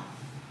tomorrow.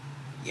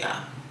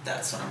 Yeah,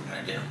 that's what I'm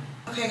gonna do.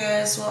 Okay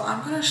guys, well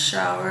I'm gonna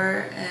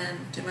shower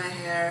and do my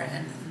hair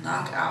and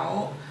knock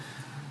out.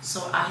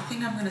 So I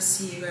think I'm gonna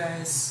see you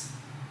guys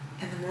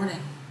in the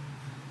morning.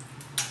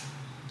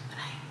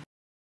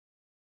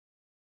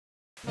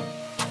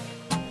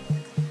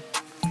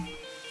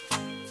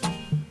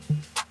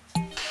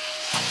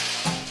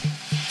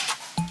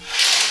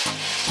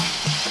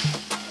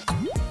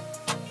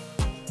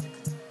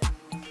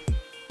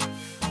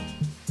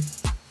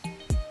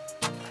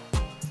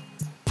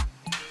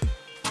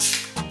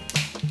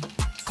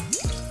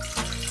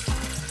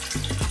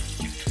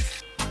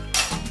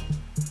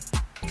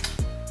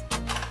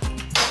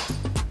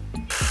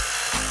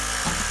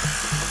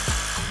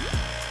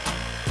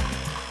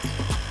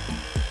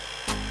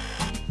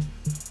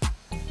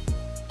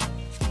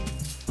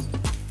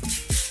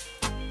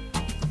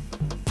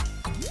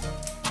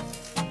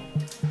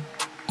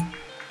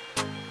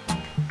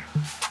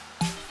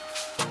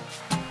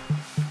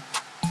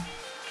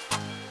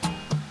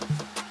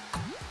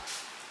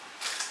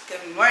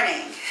 Good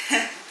morning.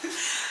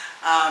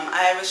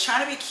 I was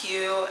trying to be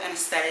cute and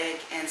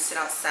aesthetic and sit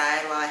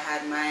outside while I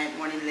had my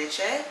morning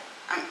leche,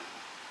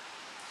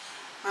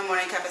 my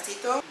morning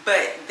cafecito.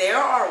 But there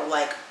are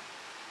like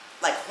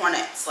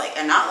hornets,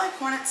 and not like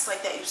hornets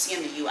like that you see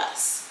in the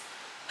US.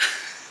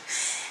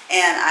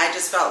 And I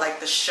just felt like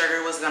the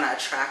sugar was gonna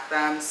attract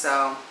them,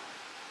 so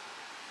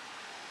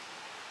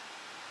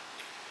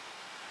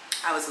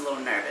I was a little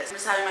nervous. I'm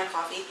just having my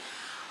coffee.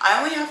 I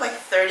only have like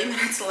 30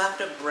 minutes left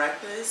of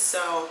breakfast,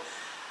 so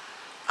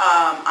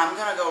I'm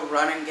gonna go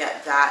run and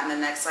get that in the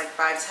next like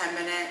 5-10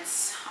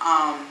 minutes.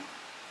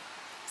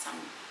 So I'm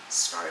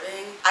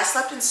starving. I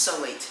slept in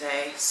so late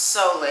today,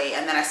 so late,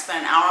 and then I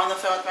spent an hour on the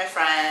phone with my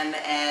friend,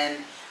 and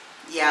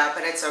yeah,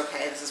 but it's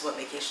okay. This is what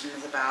vacation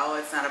is about.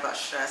 It's not about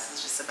stress.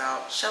 It's just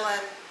about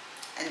chilling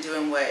and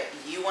doing what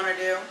you want to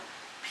do.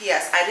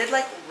 P.S. I did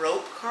like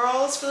rope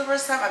curls for the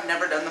first time. I've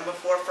never done them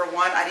before. For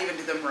one, I didn't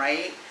even do them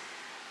right.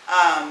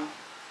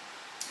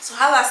 So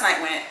how last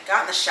night went,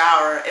 got in the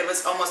shower, it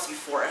was almost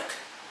euphoric.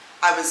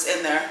 I was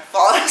in there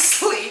falling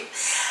asleep.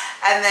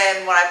 And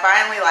then when I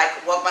finally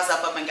like woke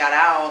myself up and got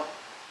out,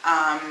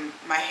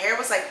 my hair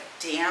was like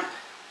damp,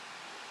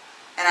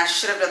 and I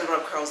should have done the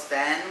rope curls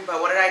then.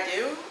 But what did I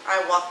do?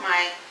 I walked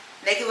my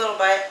naked little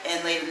butt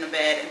and laid in the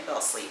bed and fell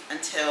asleep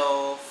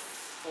until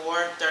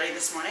 4:30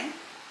 this morning.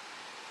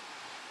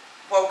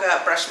 Woke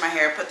up, brushed my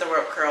hair, put the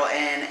rope curl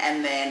in,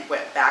 and then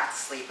went back to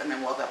sleep, and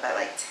then woke up at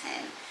like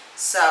 10.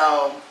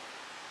 So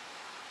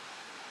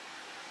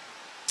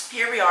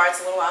here we are, it's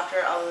a little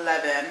after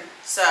 11.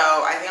 So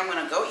I think I'm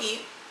gonna go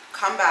eat,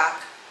 come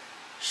back,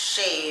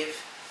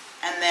 shave,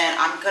 and then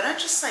I'm gonna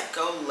just like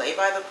go lay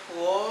by the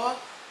pool,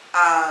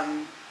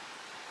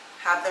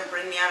 have them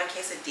bring me out a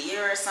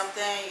quesadilla or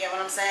something, you get what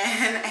I'm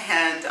saying?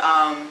 And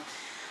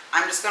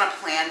I'm just gonna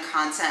plan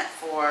content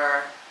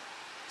for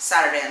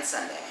Saturday and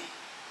Sunday.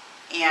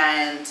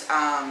 And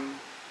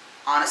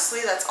honestly,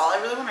 that's all I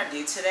really want to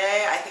do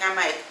today. I think I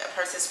might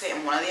participate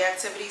in one of the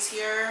activities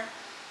here.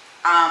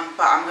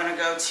 But I'm gonna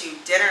go to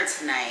dinner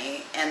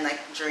tonight and like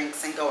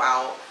drinks and go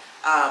out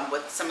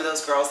with some of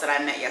those girls that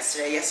I met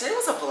yesterday. Yesterday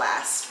was a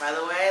blast, by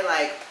the way.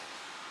 Like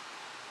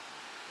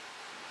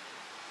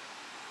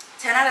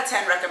 10 out of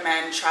 10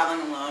 recommend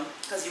traveling alone,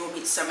 because you will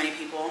meet so many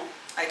people,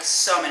 like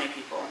so many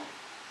people.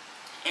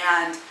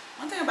 And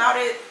one thing about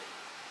it,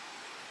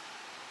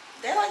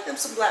 they like them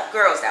some black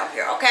girls down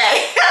here,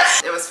 okay?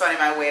 It was funny,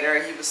 my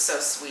waiter, he was so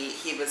sweet.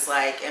 He was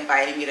like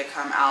inviting me to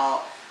come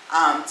out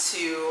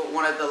to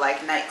one of the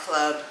like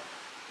nightclub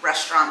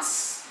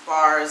restaurants,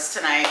 bars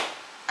tonight,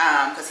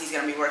 because he's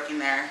gonna be working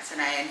there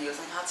tonight, and he was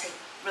like, I'll take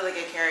really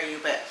good care of you.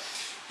 But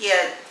he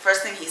had,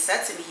 first thing he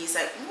said to me, he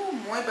said, ooh,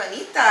 muy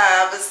bonita.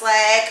 I was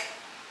like,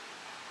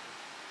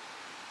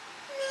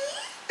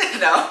 me?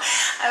 No,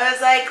 I was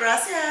like,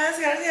 gracias,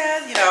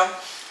 gracias, you know.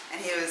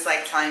 And he was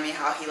like telling me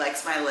how he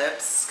likes my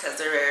lips because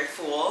they're very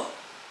full.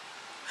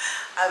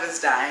 I was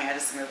dying. I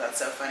just think that that's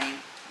so funny.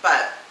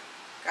 But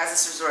guys,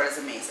 this resort is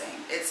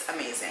amazing. It's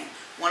amazing.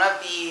 One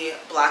of the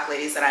black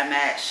ladies that I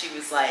met, she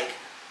was like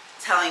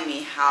telling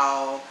me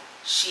how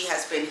she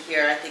has been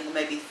here, I think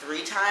maybe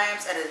 3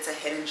 times, and it's a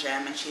hidden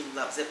gem, and she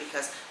loves it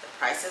because the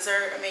prices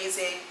are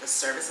amazing, the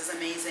service is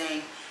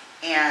amazing,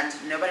 and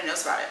nobody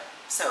knows about it.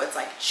 So it's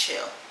like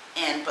chill.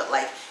 And but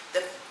like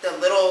the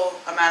little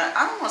amount of,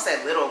 I don't want to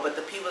say little, but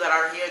the people that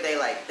are here, they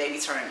be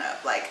turning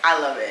up. Like, I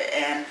love it.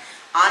 And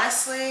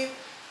honestly,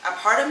 a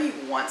part of me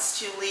wants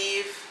to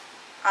leave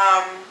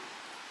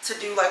to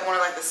do like one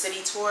of like the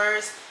city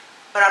tours,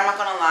 but I'm not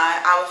gonna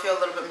lie, I would feel a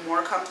little bit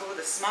more comfortable.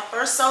 This is my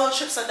first solo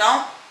trip, so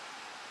don't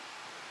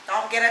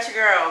get at your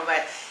girl,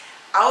 but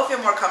I would feel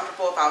more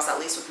comfortable if I was at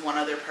least with one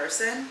other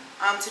person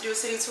to do a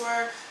city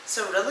tour.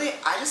 So really,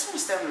 I just want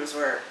to stay on the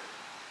resort.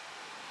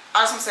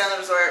 I just want to stay on the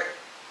resort,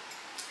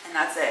 and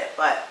that's it.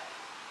 But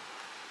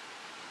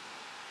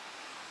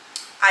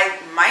I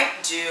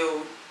might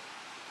do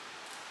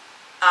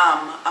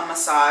a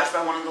massage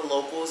by one of the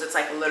locals. It's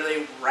like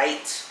literally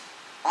right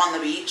on the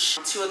beach.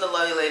 2 of the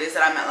lovely ladies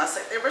that I met last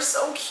night, they were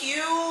so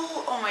cute.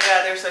 Oh my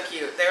god, they were so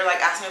cute. They were like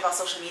asking me about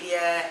social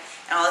media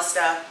and all this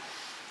stuff.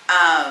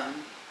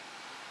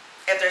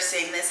 If they're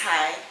seeing this,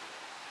 hi,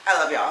 I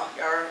love y'all,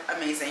 you're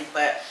amazing.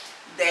 But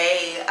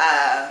they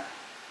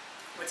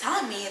were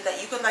telling me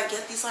that you could like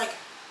get these like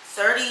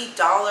 $30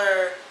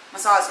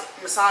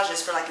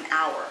 massages for like an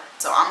hour.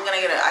 So I'm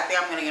gonna get I think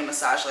I'm gonna get a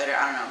massage later,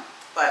 I don't know.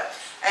 But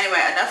anyway,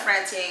 enough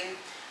ranting.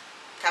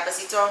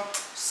 Cafecito,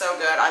 so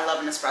good. I love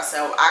an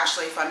espresso.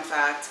 Actually, fun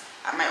fact,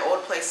 at my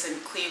old place in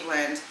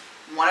Cleveland,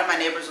 one of my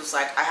neighbors was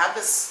like, I have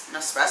this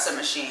Nespresso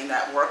machine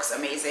that works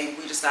amazing.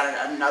 We just got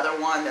another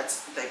one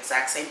that's the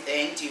exact same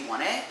thing. Do you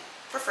want it?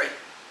 For free.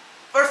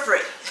 For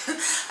free.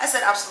 I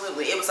said,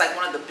 absolutely. It was like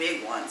one of the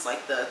big ones,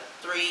 like the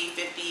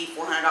 $350,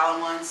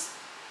 $400 ones.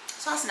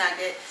 So I snagged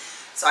it.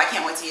 So I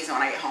can't wait to use it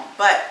when I get home.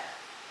 But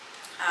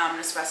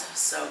Nespresso is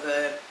so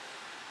good.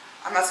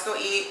 I'm about to go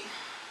eat,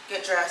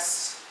 get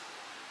dressed.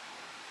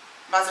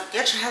 I'm about to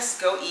get dressed,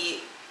 go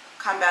eat,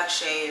 come back,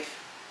 shave,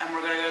 and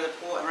we're gonna go to the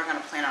pool and we're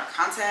gonna plan our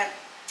content.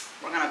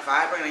 We're gonna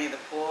vibe, we're gonna get the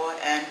pool,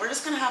 and we're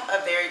just gonna have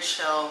a very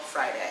chill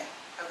Friday,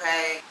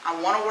 okay? I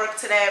wanna work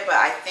today, but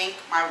I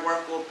think my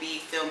work will be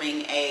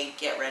filming a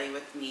get ready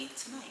with me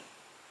tonight.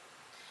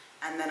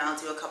 And then I'll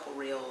do a couple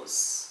reels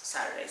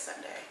Saturday,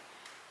 Sunday.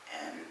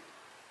 And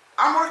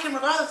I'm working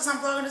regardless because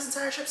I'm vlogging this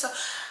entire trip, so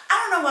I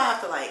don't know why I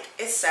have to like,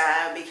 it's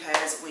sad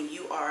because when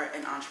you are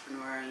an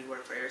entrepreneur and you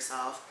work for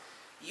yourself,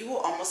 you will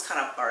almost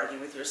kind of bargain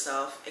with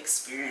yourself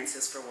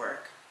experiences for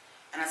work.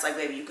 And it's like,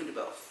 baby, you can do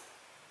both.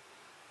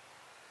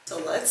 So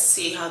let's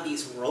see how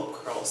these rope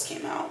curls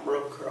came out.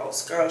 Rope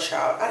curls, girl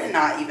child. I did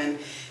not even,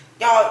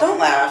 y'all don't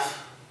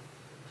laugh.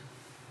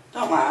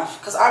 Don't laugh,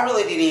 because I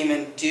really didn't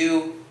even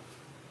do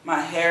my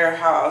hair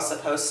how I was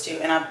supposed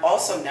to. And I've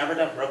also never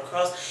done rope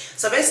curls.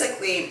 So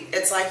basically,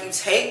 it's like you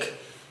take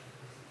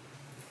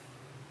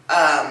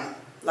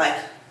like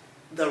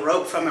the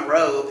rope from a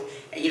robe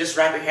and you just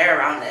wrap your hair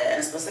around it, and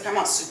it's supposed to come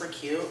out super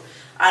cute.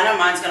 I know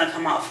mine's gonna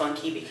come out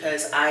funky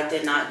because I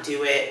did not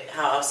do it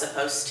how I was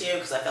supposed to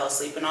because I fell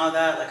asleep and all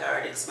that, like I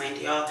already explained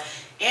to y'all.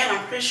 And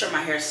I'm pretty sure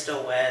my hair's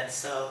still wet,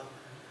 so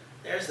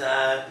there's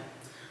that.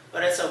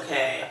 But it's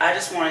okay. I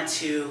just wanted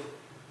to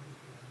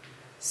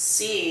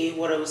see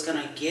what it was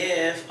gonna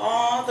give.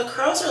 Oh, the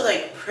curls are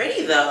like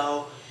pretty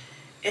though.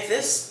 If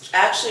this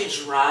actually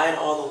dried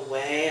all the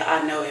way,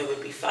 I know it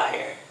would be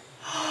fire.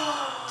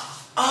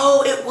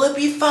 Oh, it would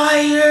be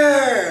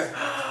fire.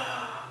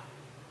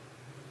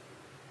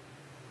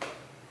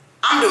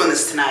 I'm doing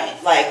this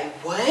tonight. Like,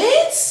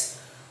 what?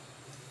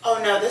 Oh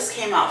no, this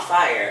came out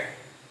fire.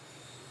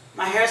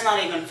 My hair's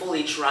not even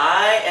fully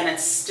dry and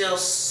it's still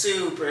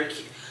super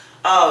cute.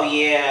 Oh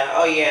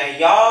yeah,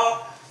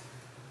 y'all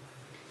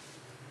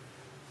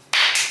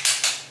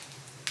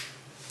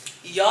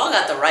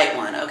got the right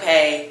one,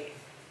 okay?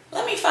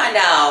 Let me find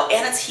out.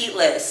 And it's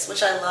heatless,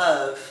 which I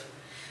love.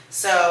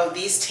 So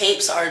these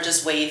tapes are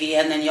just wavy,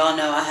 and then y'all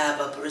know I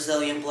have a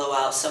Brazilian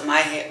blowout, so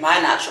my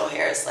natural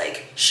hair is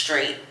like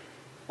straight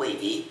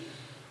wavy.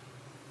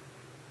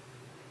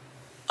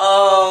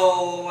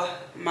 Oh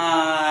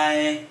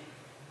my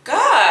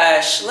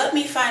gosh, let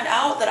me find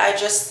out that I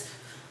just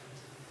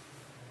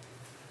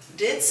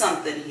did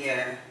something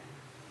here.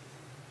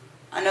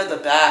 I know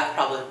the back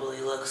probably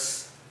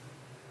looks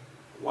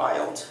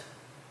wild,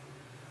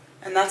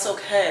 and that's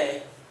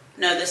okay.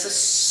 No, this is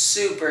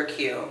super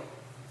cute.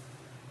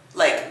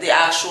 Like the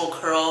actual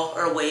curl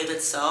or wave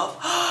itself.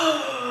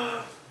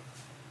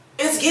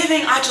 It's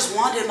giving I just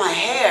wanted my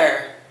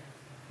hair.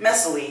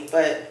 Messily,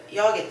 but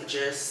y'all get the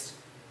gist.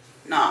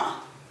 Nah.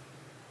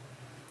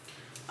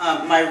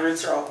 My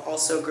roots are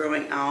also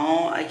growing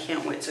out. I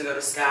can't wait to go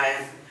to Sky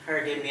and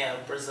her give me a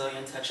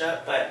Brazilian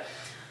touch-up, but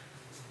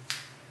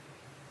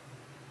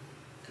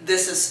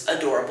this is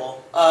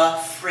adorable.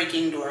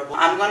 Freaking adorable.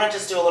 I'm gonna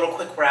just do a little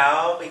quick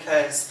brow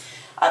because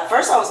At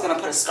first I was gonna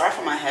put a scarf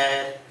on my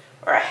head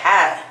or a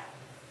hat,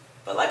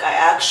 but like I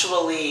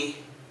actually,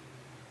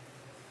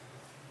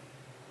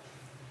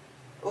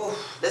 ooh,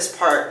 this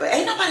part, but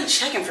ain't nobody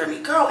checking for me.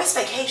 Girl, it's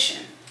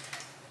vacation.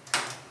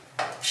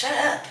 Shut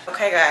up.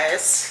 Okay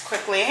guys,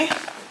 quickly,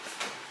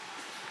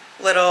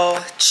 little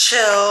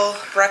chill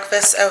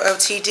breakfast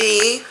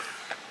OOTD.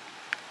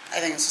 I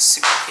think this is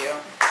super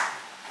cute.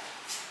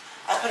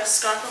 I put a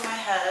scarf on my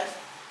head.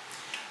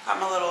 Got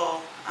my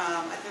little,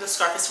 I think the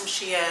scarf is from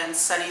Shein,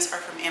 sunnies are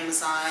from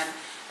Amazon.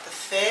 The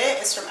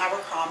fit is from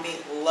Abercrombie.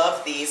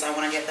 Love these. I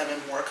want to get them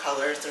in more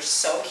colors. They're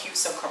so cute,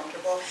 so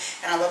comfortable.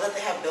 And I love that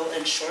they have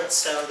built-in shorts,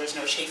 so there's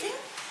no chafing.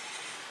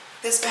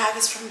 This bag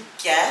is from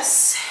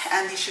Guess,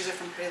 and these shoes are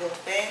from Pretty Little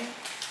Thing.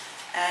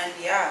 And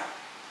yeah,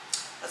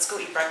 let's go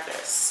eat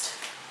breakfast.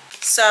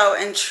 So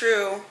in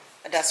true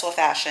Odessa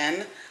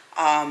fashion,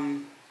 I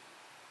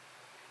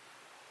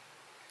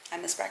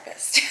missed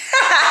breakfast.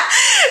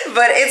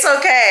 But it's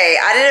okay.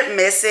 I didn't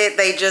miss it.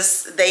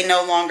 They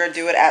no longer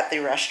do it at the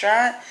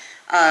restaurant.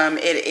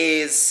 It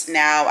is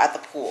now at the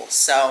pool.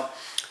 So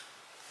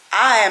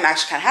I am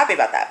actually kind of happy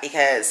about that,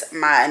 because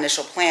my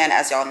initial plan,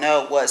 as y'all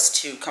know, was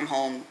to come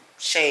home,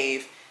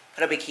 shave,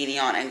 put a bikini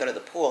on, and go to the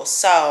pool.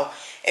 So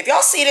if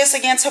y'all see this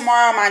again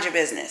tomorrow, mind your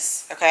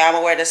business. Okay, I'm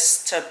gonna wear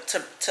this to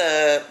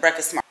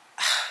breakfast tomorrow.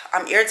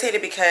 I'm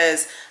irritated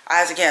because I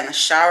had to get in the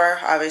shower,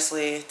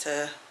 obviously,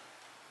 to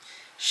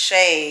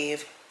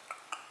shave.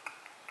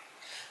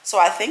 So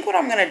I think what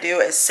I'm gonna do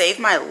is save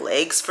my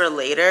legs for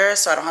later,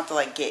 so I don't have to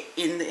like get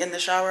in the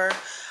shower,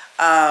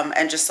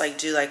 and just like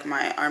do like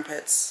my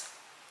armpits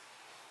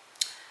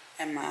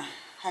and my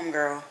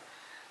homegirl.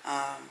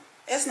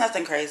 It's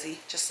nothing crazy,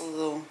 just a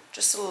little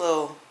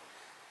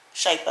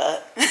shape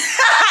up.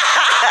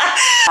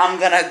 I'm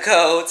gonna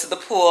go to the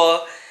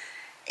pool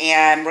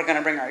and we're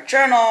gonna bring our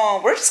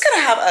journal. We're just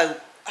gonna have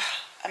a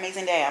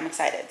amazing day. I'm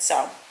excited.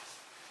 So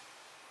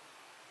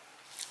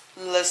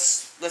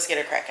let's get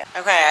it cracking.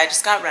 Okay, I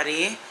just got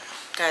ready.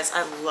 Guys,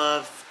 I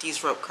love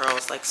these rope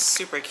curls, like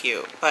super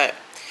cute. But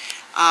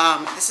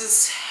this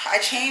is, I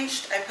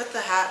put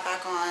the hat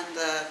back on,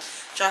 the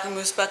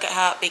Jacquemus bucket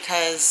hat,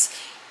 because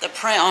the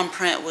print on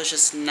print was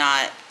just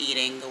not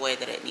eating the way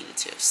that it needed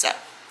to. So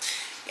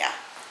yeah,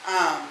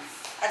 I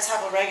just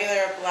have a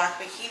regular black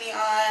bikini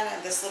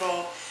on, this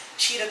little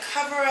cheetah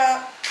cover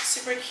up,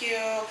 super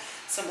cute,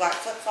 some black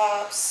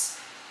flip-flops,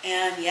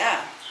 and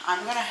yeah,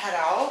 I'm gonna head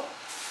out.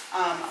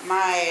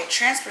 My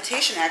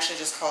transportation actually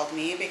just called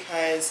me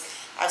because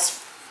I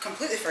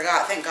completely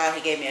forgot, thank God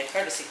he gave me a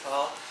courtesy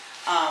call,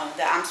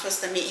 that I'm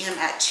supposed to meet him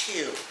at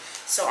 2.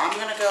 So I'm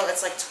gonna go,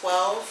 it's like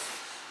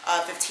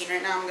 12:15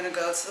 right now. I'm gonna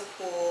go to the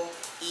pool,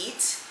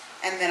 eat,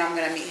 and then I'm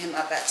gonna meet him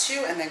up at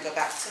 2 and then go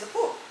back to the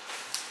pool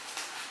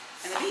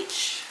and the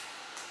beach.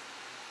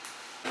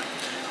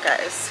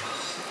 Guys,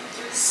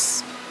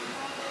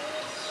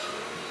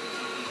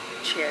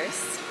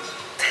 cheers.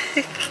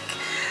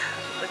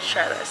 Let's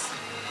try this.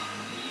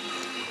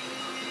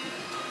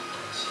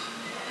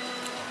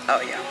 Oh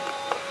yeah.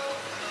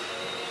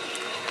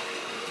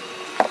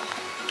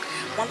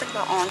 One thing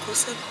about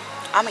all-inclusive,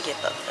 I'm gonna get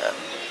the,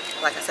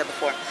 like I said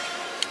before,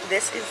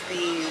 this is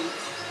the,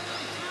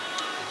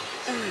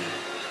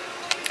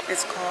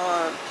 it's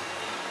called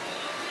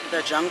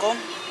the Jungle.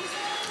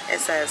 It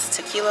says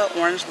tequila,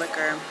 orange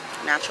liquor,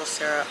 natural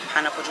syrup,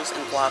 pineapple juice,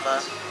 and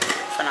guava.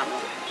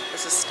 Phenomenal.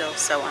 This is still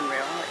so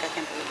unreal. Like, I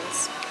can't believe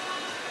this.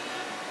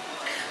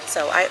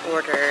 So I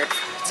ordered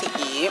to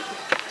eat.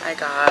 I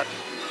got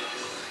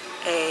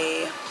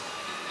a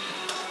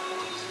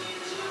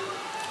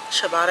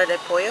ciabatta de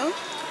pollo,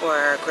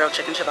 or grilled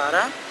chicken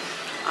ciabatta.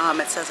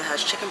 It says it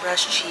has chicken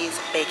breast, cheese,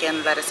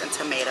 bacon, lettuce, and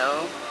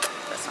tomato.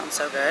 That sounds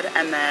so good.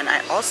 And then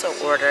I also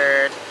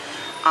ordered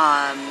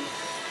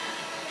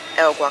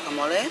el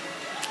guacamole,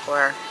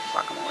 or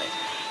guacamole,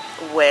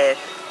 with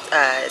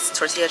it's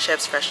tortilla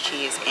chips, fresh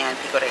cheese, and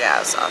pico de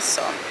gallo sauce.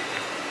 So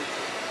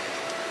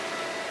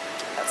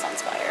that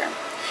sounds fire.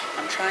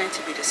 I'm trying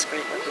to be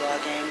discreet with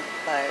vlogging,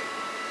 but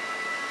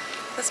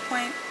at this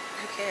point,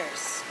 who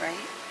cares,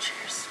 right?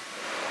 Cheers.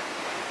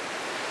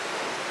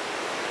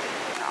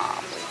 Oh,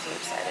 I'm way too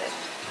excited.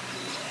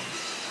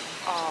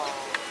 Oh,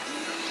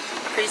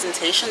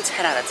 presentation,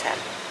 10 out of 10.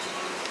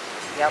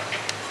 Yep.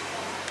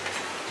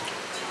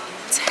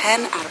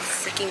 10 out of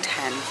freaking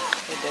 10.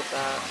 We did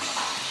that.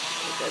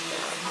 We did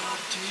that.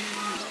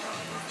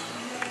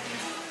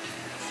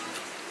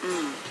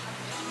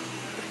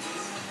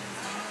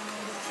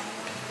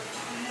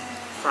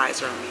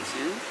 Fries are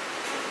amazing.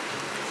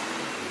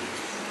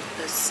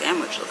 This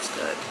sandwich looks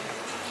good.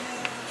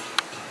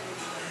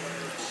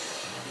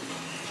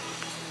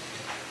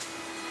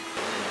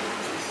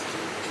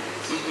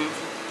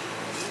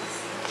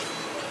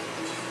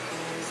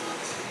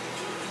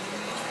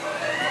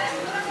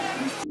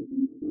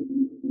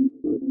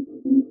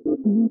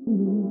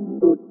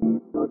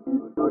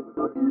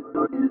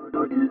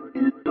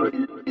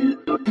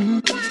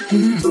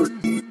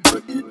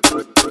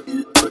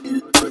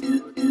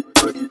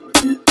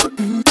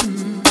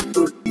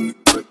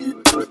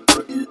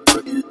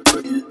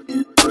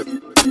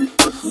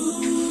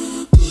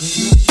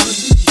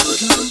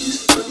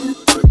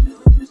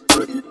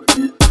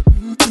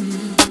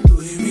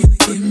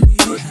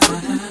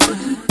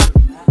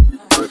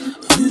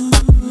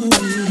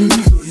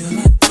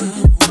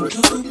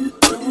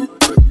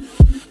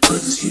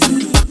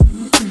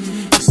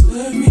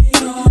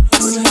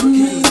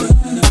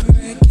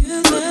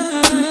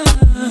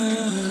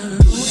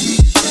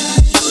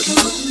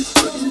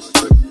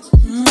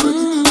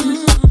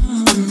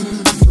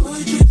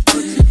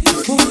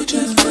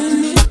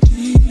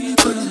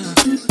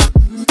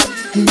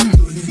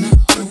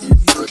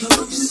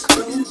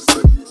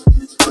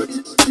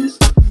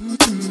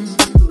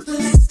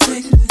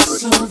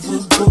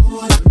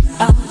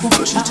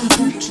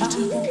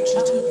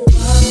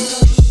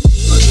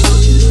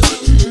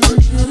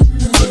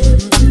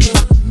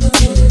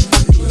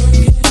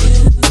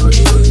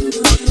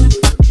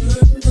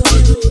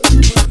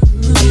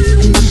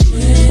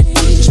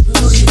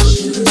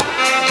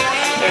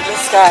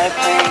 guy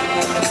playing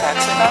the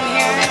saxophone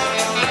here,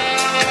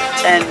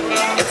 and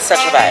it's such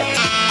a vibe.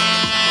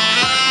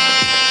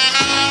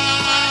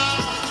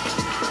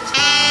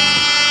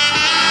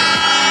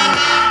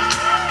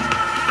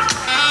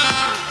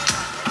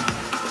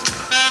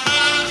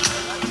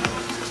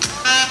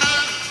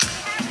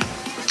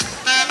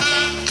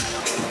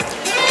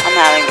 I'm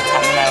having the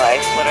time of my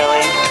life,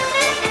 literally.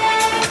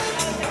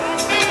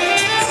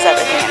 This is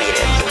everything I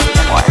needed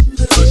and more.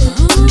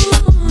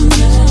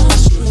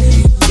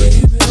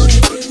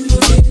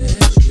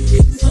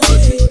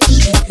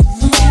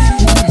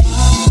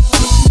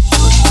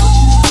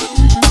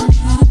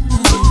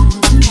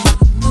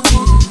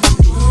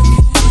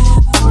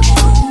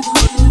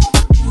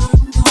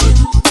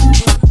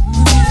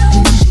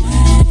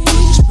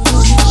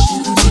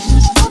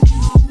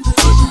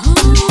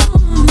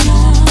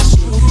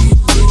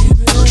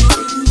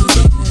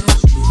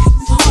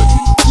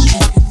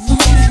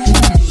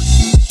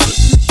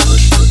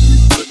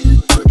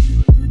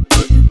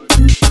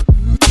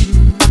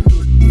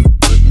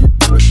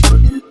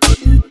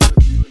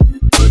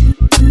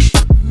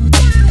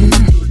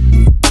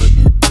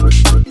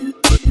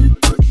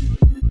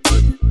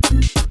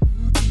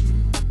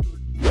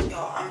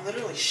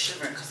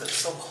 Shivering because it's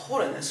so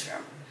cold in this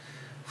room.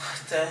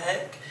 What the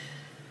heck?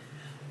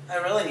 I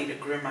really need to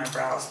groom my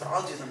brows, but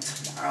I'll do them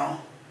tomorrow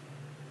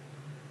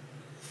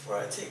before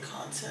I take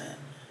content.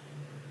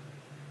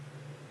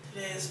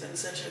 Today has been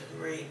such a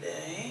great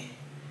day.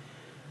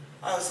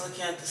 I was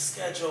looking at the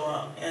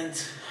schedule and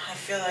I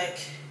feel like,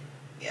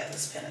 yeah,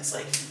 this pen is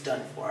like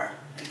done for.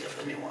 I get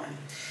the new one.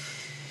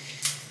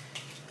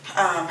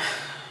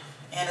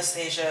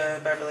 Anastasia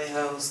Beverly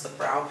Hills, the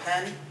brow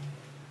pen.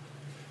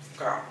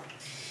 Girl.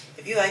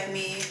 If you like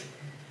me,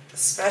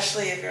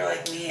 especially if you're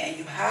like me and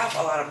you have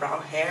a lot of brow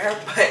hair,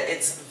 but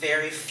it's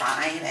very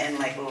fine and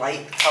like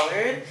light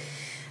colored,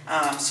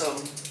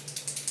 so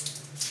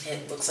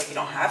it looks like you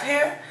don't have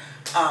hair,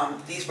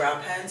 these brow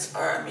pens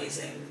are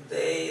amazing.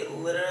 They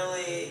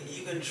literally,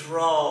 you can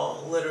draw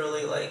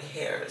literally like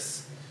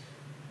hairs.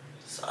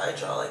 So I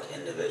draw like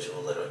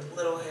individual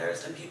little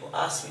hairs, and people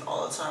ask me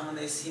all the time when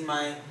they see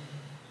my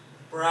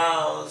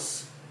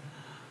brows,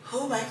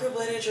 who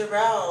microbladed your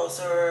brows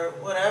or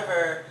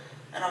whatever.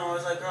 And I'm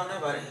always like, girl,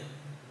 nobody.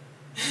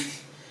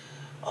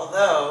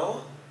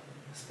 Although,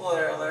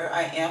 spoiler alert,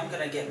 I am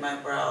going to get my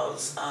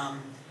brows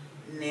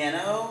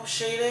nano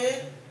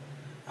shaded.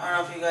 I don't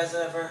know if you guys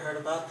have ever heard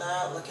about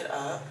that. Look it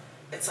up.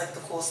 It's like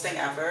the coolest thing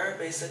ever.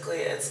 Basically,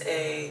 it's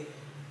a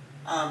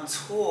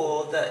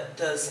tool that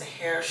does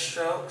hair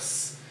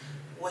strokes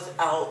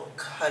without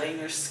cutting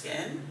your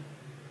skin.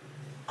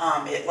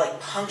 It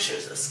like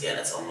punctures the skin.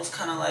 It's almost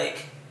kind of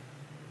like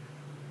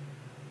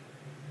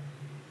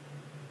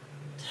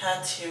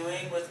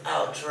tattooing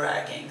without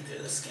dragging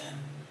through the skin.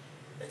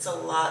 It's a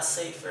lot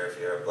safer if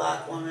you're a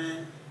black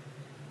woman,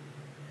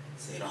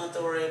 so you don't have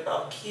to worry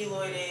about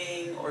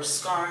keloiding or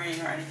scarring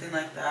or anything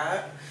like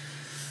that.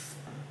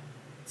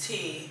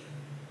 The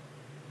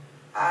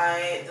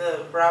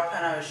brow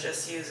pen I was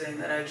just using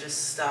that I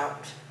just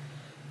stopped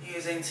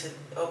using to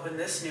open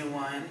this new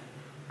one,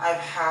 I've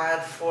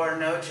had for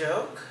no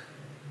joke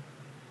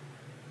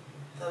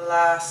the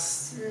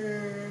last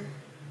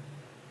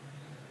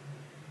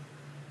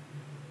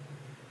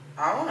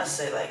I want to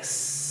say like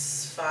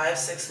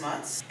 5-6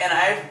 months, and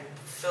I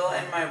fill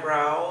in my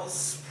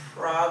brows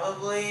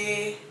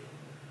probably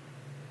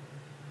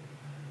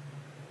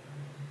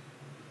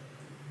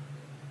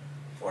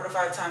 4 to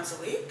 5 times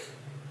a week.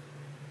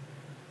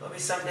 There'll be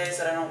some days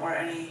that I don't wear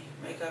any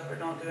makeup or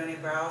don't do any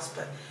brows,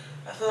 but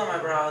I fill in my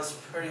brows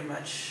pretty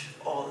much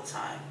all the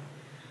time.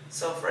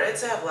 So for it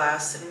to have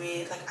lasted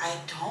me, like, I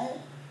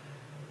don't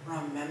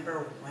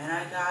remember when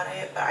I got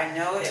it, but I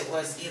know it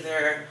was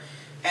either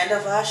end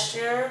of last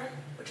year,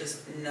 which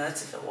is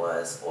nuts if it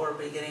was, or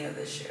beginning of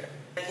this year.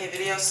 Okay,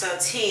 video. So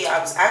I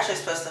was actually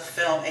supposed to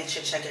film a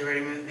Chit Chat Get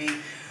Ready with me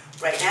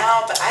right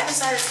now, but I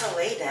decided to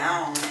lay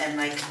down and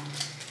like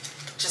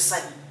just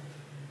like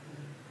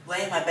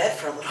lay in my bed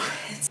for a little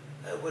bit.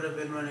 I would have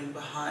been running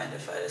behind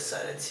if I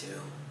decided to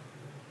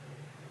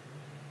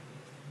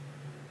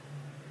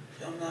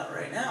film that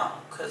right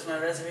now, because my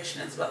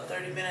reservation is about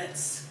 30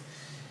 minutes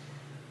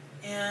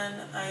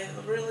and I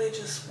really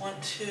just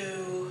want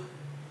to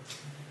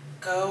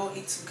go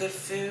eat some good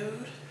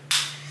food,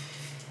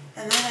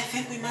 and then I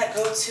think we might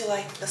go to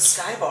like the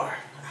Sky Bar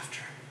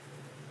after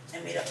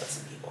and meet up with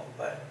some people,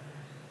 but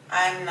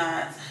I'm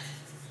not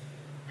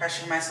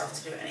pressuring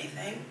myself to do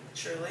anything,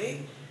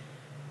 truly.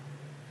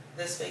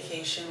 This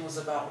vacation was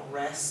about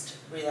rest,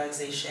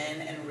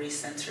 relaxation, and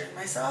recentering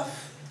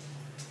myself.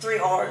 3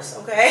 R's,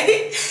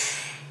 okay?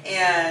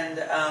 And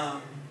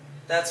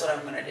that's what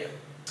I'm gonna do.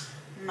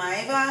 My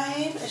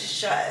vibe is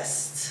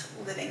just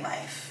living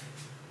life.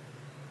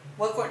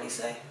 What Courtney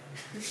say?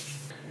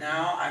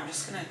 Now I'm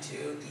just gonna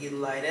do the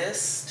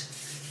lightest,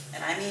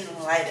 and I mean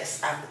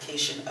lightest,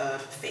 application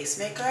of face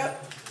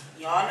makeup.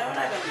 Y'all know what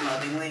I've been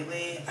loving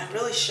lately. I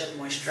really should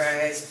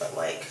moisturize, but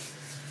like,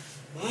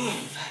 I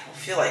don't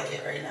feel like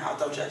it right now.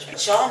 Don't judge me.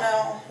 But y'all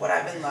know what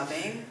I've been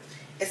loving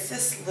It's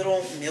this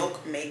little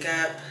Milk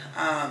Makeup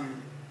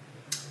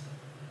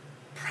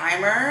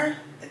primer.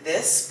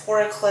 This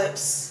Pore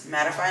Eclipse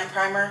Mattifying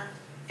Primer,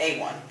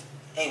 A1.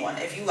 A1.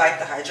 If you like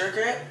the Hydro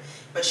Grip,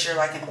 but you're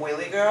like an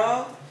oily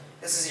girl,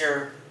 this is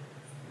your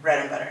bread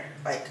and butter.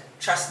 Like,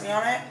 trust me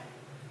on it.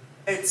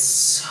 It's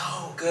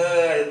so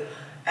good.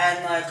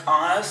 And like,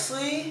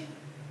 honestly,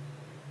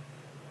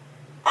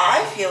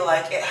 I feel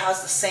like it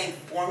has the same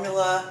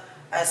formula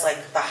as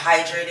like the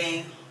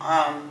hydrating,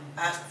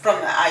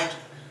 from the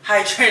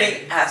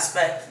hydrating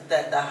aspect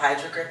that the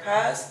Hydro Grip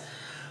has.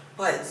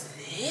 But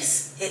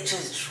this, it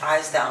just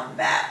dries down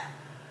matte.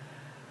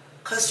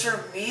 Because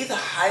for me, the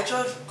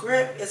Hydro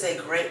Grip is a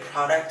great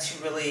product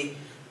to really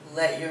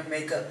let your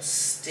makeup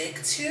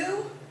stick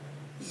to.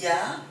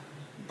 Yeah.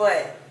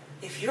 But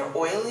if you're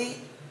oily,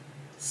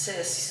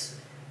 sis,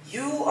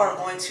 you are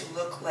going to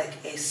look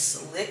like a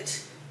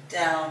slicked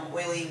down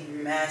oily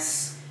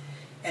mess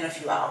in a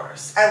few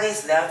hours. At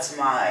least that was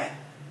my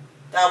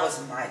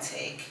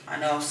take. I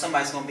know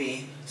somebody's gonna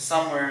be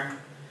somewhere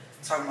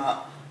talking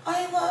about,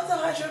 I love the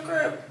Hydro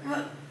Grip,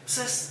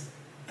 sis,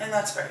 and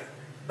that's great,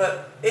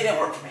 but it didn't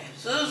work for me.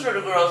 So those are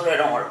the girls that it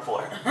don't work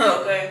for.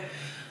 Okay.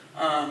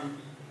 I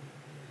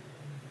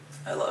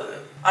love it.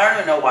 I don't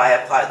even know why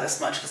I applied this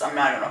much, because I'm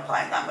not even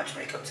applying that much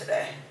makeup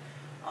today.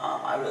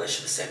 I really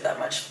should have saved that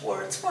much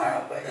for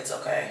tomorrow, but it's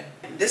okay.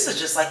 This is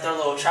just like their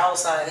little travel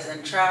size,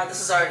 and child, this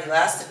has already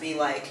lasted me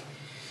like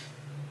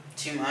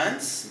 2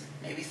 months,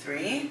 maybe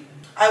 3.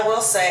 I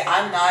will say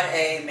I'm not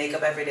a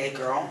makeup everyday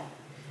girl,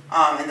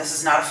 and this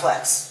is not a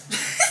flex.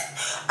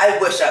 I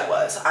wish I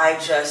was. I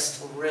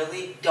just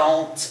really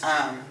don't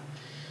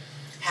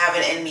have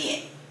it in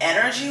me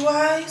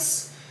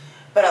energy-wise.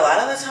 But a lot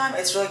of the time,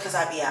 it's really because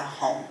I be at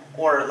home,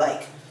 or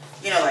like,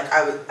 you know, like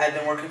I've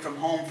been working from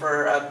home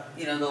for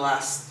you know, the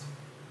last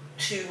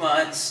 2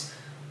 months,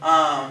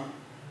 and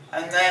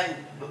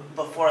then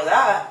before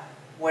that,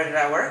 where did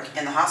I work?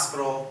 In the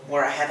hospital,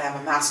 where I had to have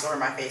a mask over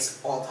my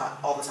face all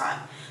the time.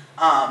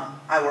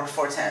 I worked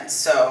 4/10,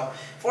 so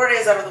 4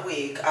 days out of the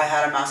week, I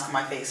had a mask on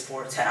my face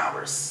for 10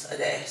 hours a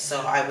day.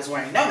 So I was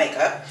wearing no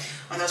makeup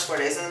on those 4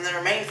 days, and then the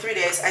remaining 3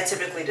 days, I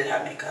typically did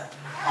have makeup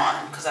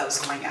on because I was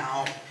going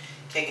out,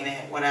 kicking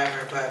it,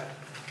 whatever. But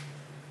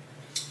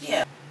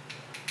yeah.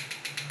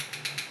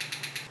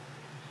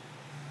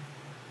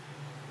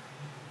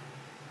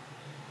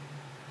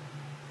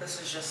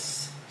 This is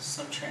just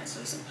some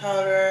translucent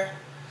powder,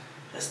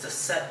 just to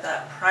set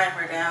that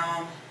primer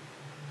down.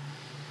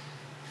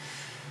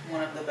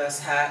 One of the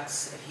best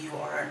hacks if you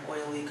are an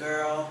oily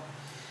girl,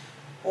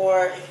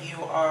 or if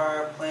you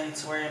are planning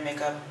to wear your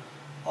makeup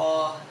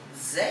all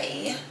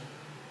day.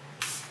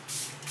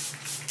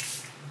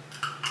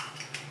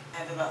 I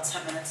have about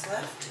 10 minutes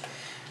left,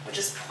 which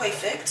is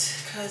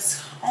perfect,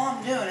 because all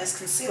I'm doing is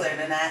concealer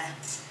tonight.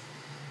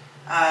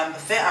 The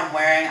fit I'm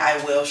wearing, I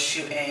will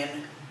shoot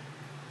in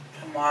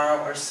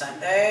tomorrow or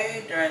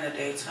Sunday during the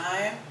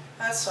daytime.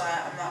 That's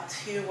why I'm not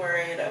too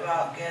worried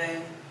about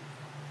getting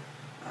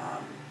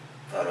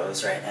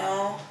photos right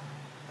now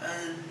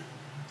and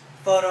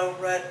photo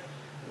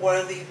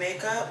worthy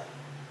makeup.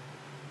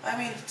 I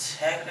mean,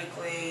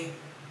 technically,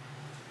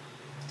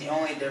 the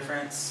only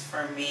difference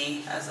for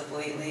me as of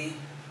lately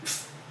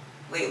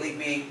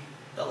being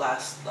the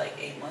last like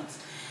 8 months,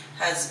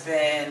 has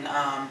been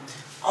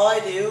all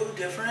I do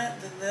different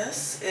than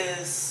this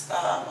is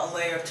a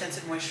layer of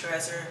tinted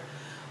moisturizer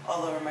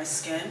all over my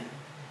skin,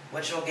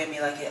 which will give me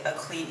like a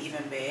clean,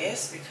 even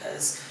base,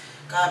 because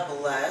God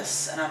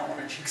bless, and I don't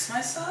want to jinx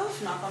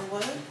myself, knock on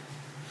wood,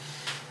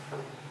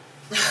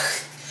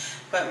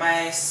 but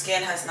my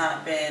skin has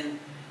not been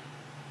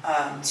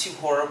too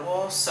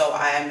horrible, so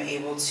I am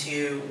able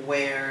to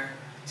wear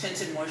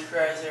tinted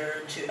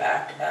moisturizer to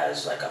act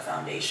as like a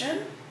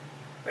foundation.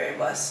 Very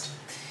blessed.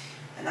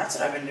 And that's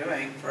what I've been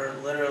doing for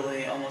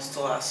literally almost the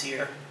last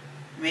year,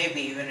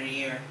 maybe even a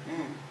year.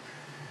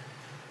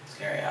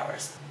 Scary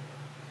hours.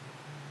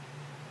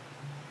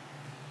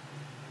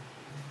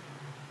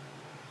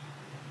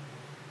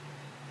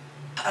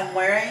 I'm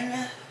wearing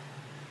a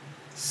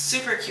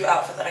super cute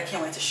outfit that I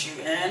can't wait to shoot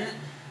in.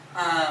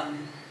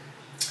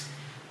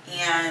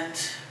 And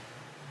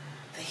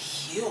the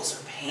heels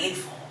are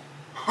painful.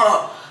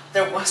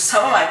 There was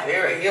some of my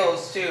favorite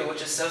heels too,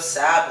 which is so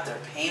sad, but they're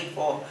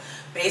painful.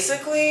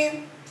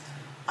 Basically,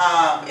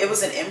 it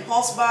was an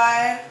impulse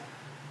buy,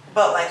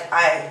 but like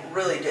I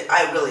really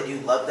do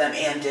love them,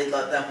 and did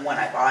love them when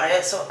I bought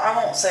it. So I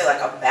won't say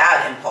like a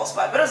bad impulse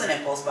buy, but it was an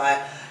impulse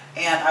buy.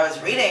 And I was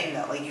reading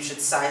that like you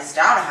should size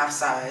down a half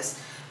size,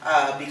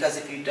 because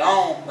if you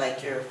don't,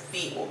 like your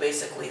feet will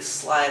basically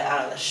slide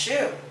out of the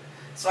shoe.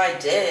 So I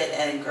did,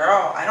 and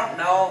girl, I don't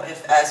know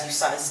if as you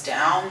size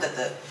down that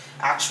the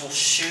actual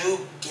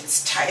shoe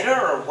gets tighter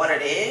or what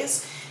it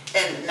is,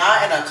 and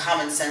not in a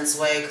common sense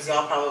way, because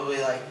y'all probably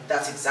like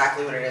that's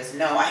exactly what it is.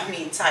 No, I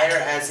mean tighter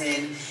as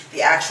in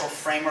the actual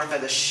framework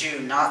of the shoe,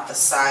 not the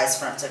size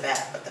front to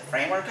back, but the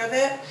framework of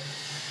it.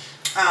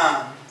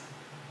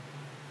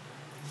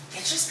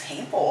 It's just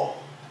painful.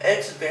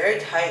 It's very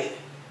tight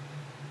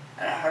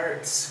and it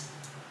hurts.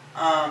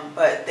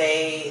 but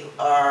they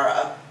are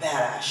a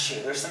badass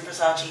shoe. There's some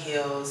Versace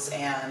heels,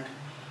 and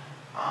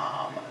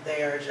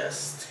they are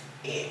just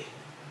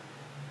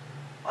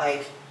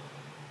like,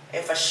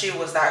 if a shoe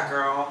was that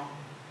girl,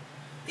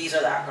 these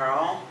are that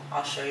girl.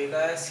 I'll show you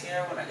guys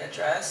here when I get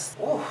dressed.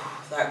 Ooh,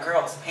 that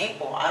girl is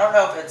painful. I don't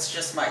know if it's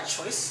just my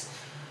choice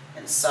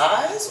in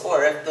size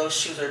or if those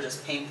shoes are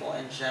just painful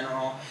in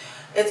general.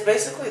 It's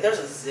basically, there's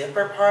a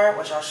zipper part,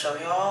 which I'll show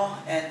y'all,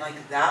 and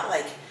like that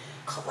like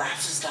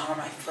collapses down on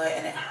my foot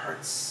and it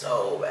hurts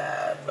so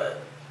bad.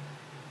 But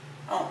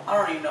I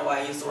don't even know why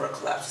I use the word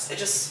collapse. It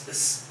just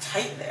is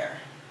tight there.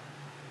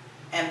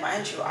 And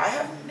mind you, I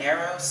have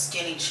narrow,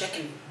 skinny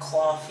chicken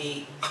claw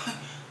feet.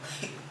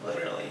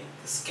 Literally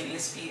the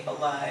skinniest feet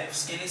alive,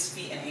 skinniest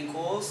feet and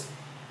ankles.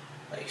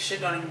 Like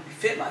shit don't even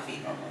fit my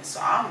feet normally, so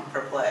I'm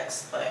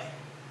perplexed, but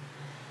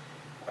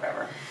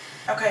whatever.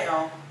 Okay,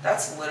 y'all,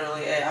 that's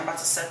literally it. I'm about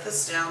to set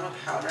this down with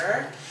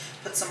powder,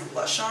 put some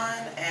blush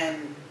on,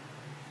 and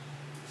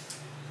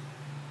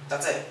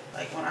that's it.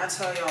 Like when I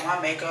tell y'all, my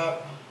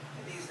makeup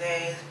these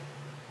days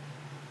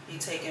be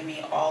taking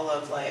me all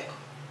of like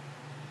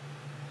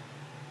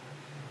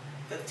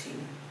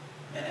 15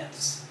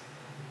 minutes.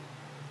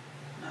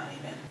 Not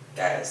even.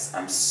 Guys,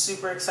 I'm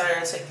super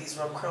excited to take these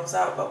rope curls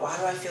out, but why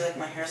do I feel like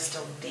my hair is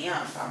still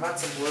damp? I'm about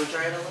to blow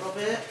dry it a little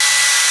bit.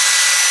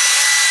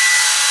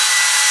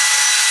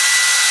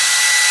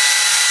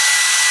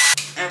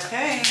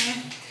 Okay.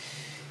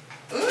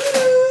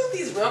 Ooh,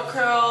 these rope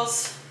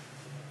curls.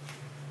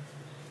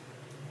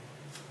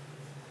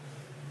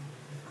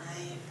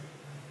 I'm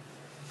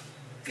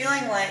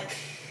feeling like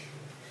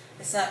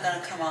it's not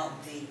gonna come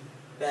out the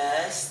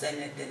best, and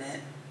it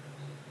didn't.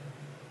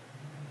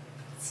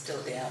 It's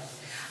still damp.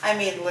 I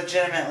mean,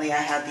 legitimately, I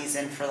had these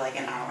in for like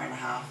an hour and a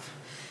half.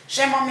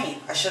 Shame on me.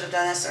 I should have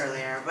done this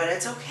earlier, but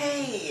it's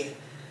okay.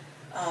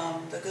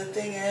 The good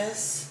thing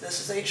is, this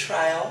is a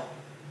trial.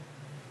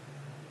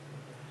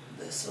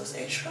 This was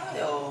a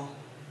trial.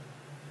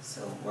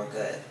 So we're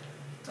good.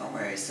 Don't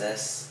worry,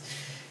 sis.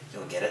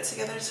 You'll get it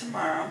together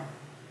tomorrow.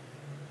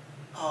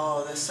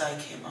 Oh, this side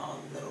came out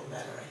a little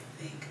better,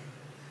 I think.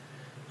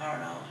 I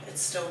don't know.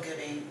 It's still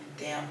giving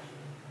damp.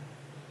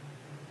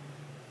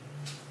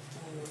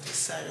 Ooh, this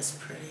side is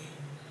pretty.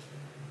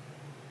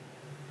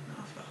 I don't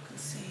know if y'all can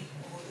see.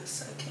 Oh, this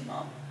side came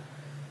out.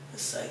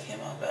 This side came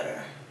out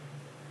better.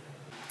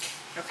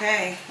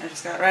 Okay, I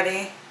just got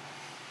ready.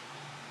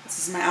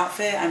 This is my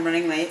outfit. I'm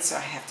running late, so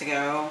I have to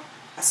go.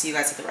 I'll see you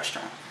guys at the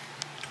restaurant.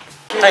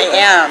 I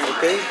am.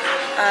 Okay.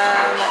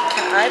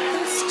 Can I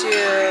please do...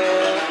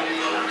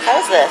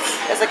 How's this?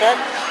 Is it good?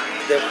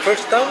 The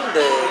first time,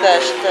 the shrimp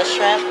the for the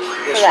shrimp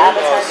are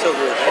appetizer? so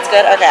good. It's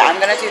good? Okay, I'm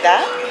gonna do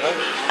that.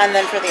 Uh-huh. And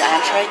then for the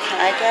entree, can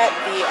I get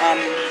the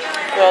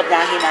grilled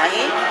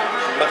mahi-mahi?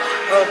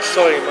 Oh,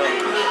 sorry, ma'am.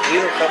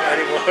 We don't have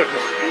any more.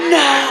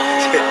 No!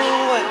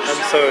 I'm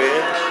sorry.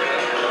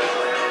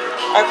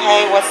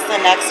 Okay, what's the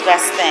next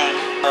best thing?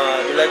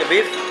 You like the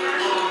beef?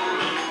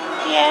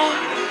 Yeah.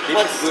 Beef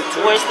is good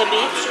too. Where's the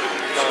beef?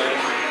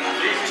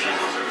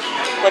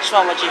 Which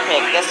one would you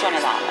pick? This one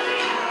or that one?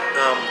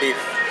 Beef.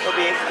 The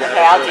beef? Yeah,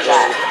 Okay, I'll do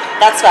that.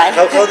 That's fine.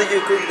 How do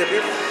you cook the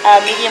beef?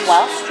 Medium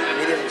well.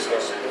 Medium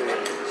well.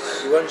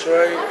 You want to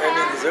try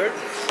any dessert?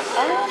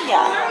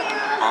 Yeah.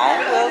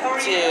 I will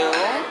do...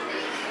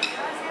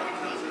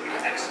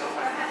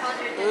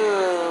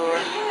 Ooh.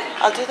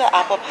 I'll do the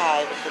apple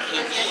pie with the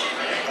peach.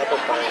 Apple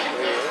pie.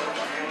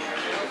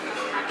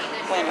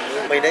 Bueno.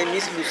 My name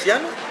is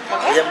Luciano.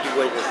 Okay. I am the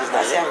waiter.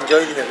 Gracias.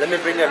 Enjoy dinner. Let me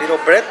bring a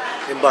little bread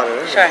and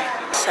butter. Sure.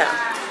 So,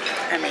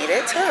 I made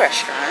it to the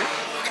restaurant.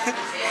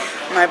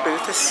 My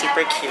booth is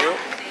super cute.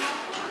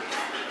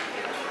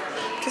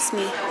 Just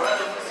me.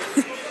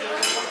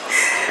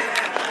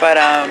 But,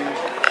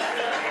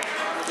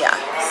 yeah.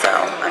 So,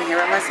 I'm here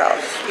by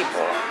myself.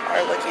 People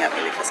are looking at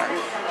me because I'm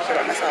here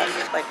by myself.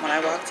 Like, when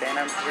I walked in,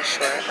 I'm pretty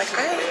sure. Like,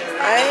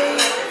 I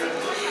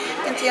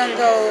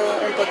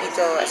entiendo un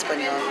poquito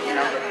español, you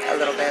know, a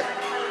little bit.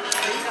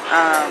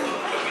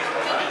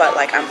 But,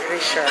 like, I'm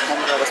pretty sure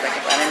homegirl was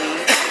making fun of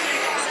me.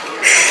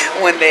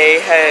 when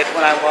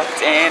I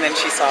walked in and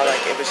she saw like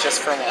it was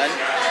just for one.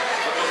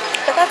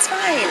 But that's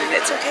fine,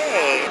 it's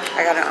okay.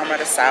 I got an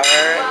amaretto sour.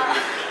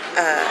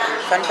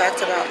 Fun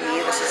fact about me,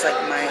 this is like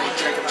my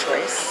drink of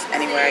choice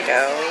anywhere I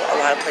go. A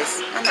lot of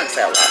places, I'm not gonna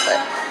say a lot, but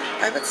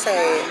I would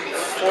say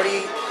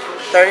 30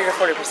 to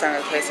 40%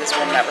 of the places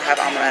will never have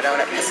amaretto,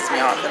 and it pisses me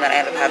off, and then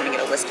I end up having to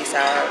get a whiskey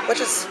sour, which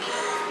is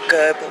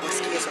good, but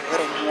whiskey is a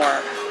little more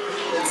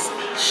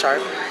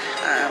sharp.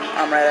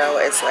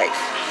 Amaretto is like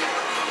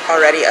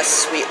already a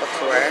sweet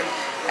liqueur,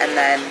 and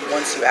then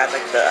once you add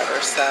like the other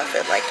stuff,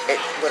 it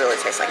literally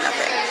tastes like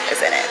nothing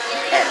is in it,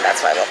 and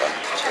that's why I love them.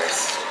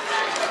 Cheers.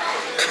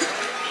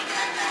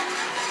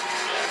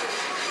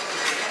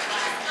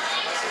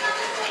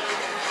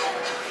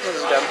 This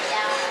is good.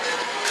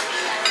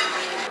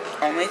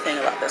 Only thing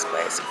about this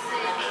place,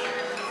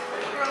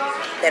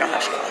 they don't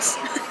have straws.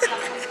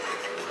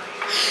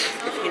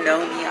 If you know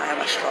me, I am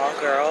a straw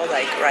girl,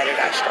 like ride or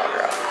die straw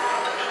girl.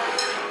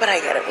 But I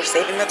get it, we're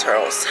saving the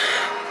turtles.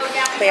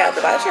 But yeah,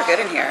 the vibes are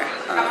good in here.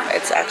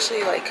 It's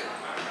actually like,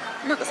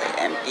 I'm not gonna say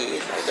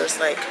empty. Like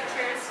there's like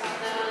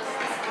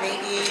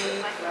maybe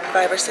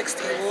 5 or 6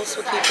 tables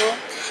with people.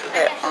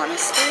 But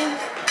honestly,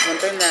 one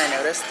thing that I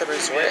noticed, the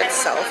resort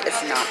itself is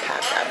not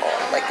packed at all.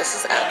 Like this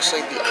is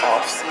actually the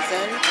off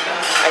season.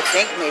 I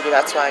think maybe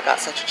that's why I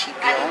got such a cheap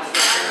deal.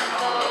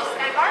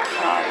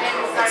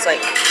 It's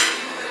like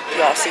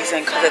the off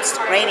season because it's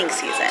raining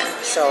season.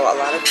 So a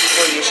lot of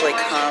people usually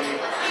come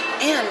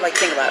and like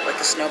think about it, like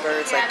the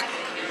snowbirds, like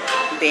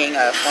being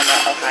a former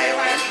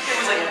Ohioan,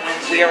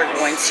 we are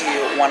going to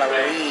want to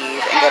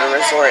leave and go to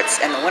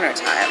resorts in the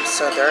wintertime.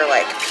 So their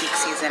like peak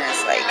season is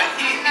like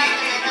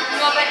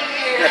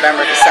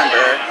November,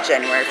 December,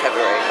 January,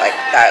 February, like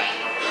that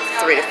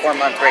 3 to 4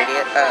 month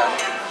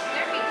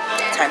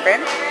time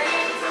frame.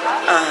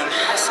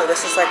 So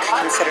this is like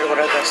considered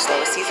one of the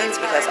slowest seasons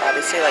because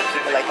obviously like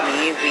people like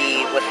me,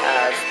 we would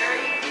have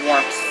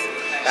warmth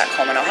back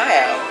home in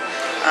Ohio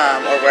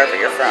or wherever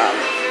you're from.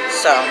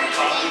 So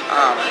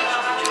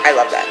I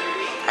love that.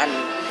 I'm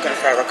gonna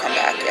forever come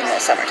back in the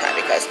summertime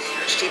because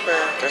it's cheaper,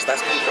 there's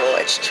less people,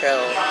 it's chill.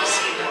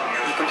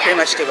 You can pretty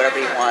much do whatever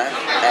you want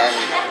and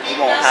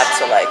you won't have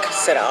to like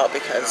sit out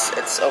because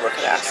it's over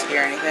capacity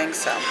or anything.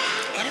 So,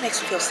 and it makes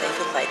me feel safe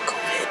with like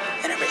COVID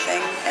and everything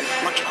and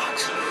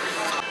monkeypox.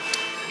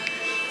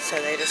 So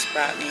they just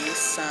brought me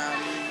some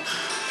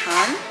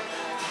pan.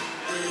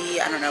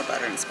 I don't know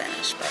butter in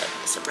Spanish, but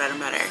it's a bread and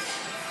butter.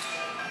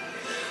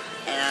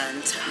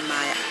 And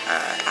my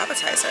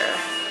appetizer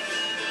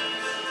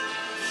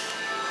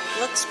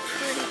looks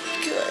pretty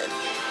good.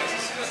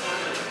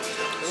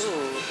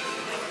 Ooh.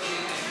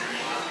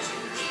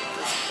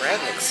 This bread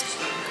looks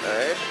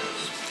good.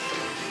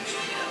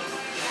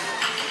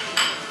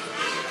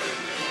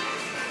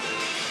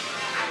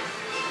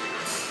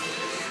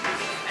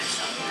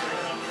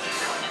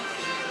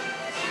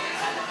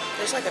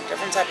 There's like a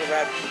different type of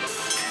bread.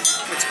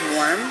 It's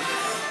warm.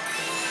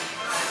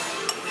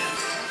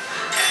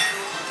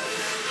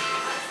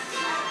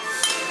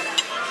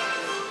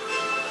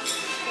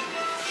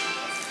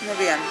 Muy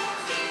bien. I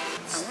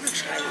want to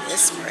try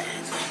this bread.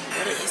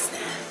 What is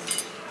that?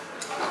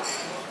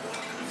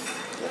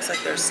 Looks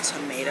like there's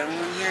tomato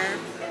in here.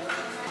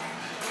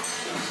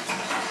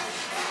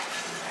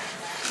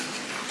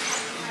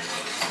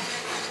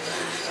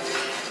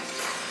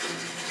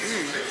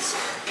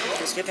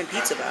 It's giving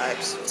pizza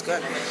vibes. It's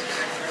good.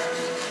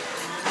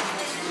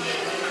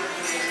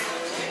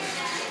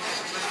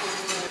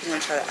 You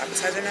want to try the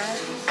appetizer now?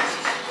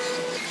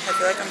 I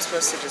feel like I'm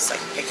supposed to just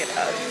like pick it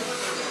up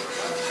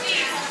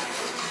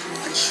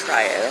and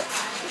try it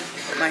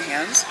with my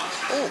hands.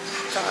 Oh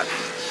God.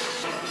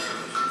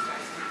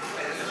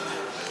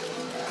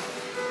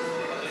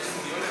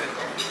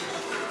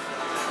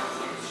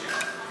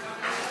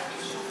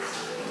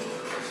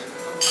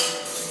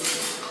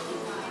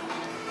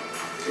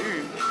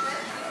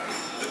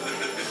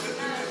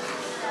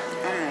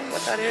 I don't know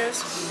what that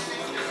is.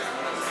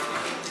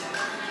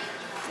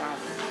 Wow.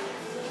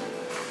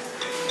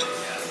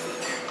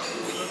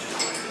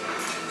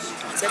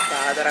 Is it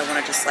bad that I want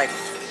to just like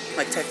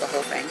take the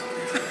whole thing?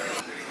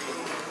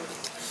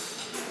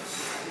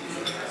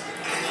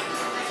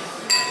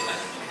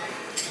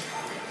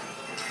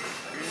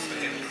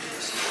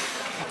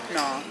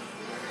 No.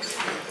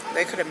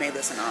 They could have made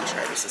this an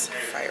entree. This is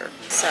fire.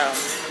 So,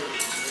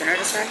 dinner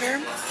just got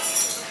here.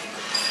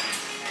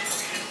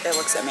 It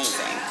looks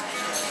amazing.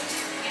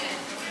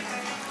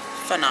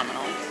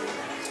 Phenomenal.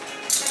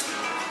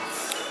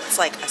 It's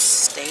like a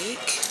steak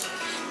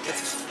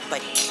with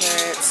like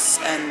carrots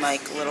and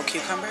like little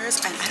cucumbers.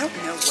 And I don't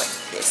know what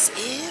this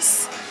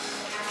is,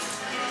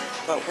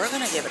 but we're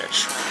gonna give it a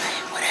try.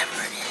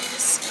 Whatever it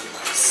is, it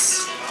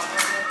looks.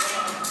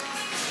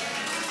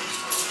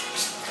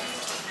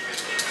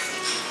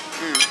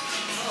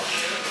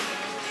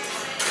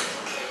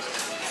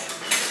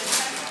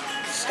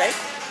 Steak.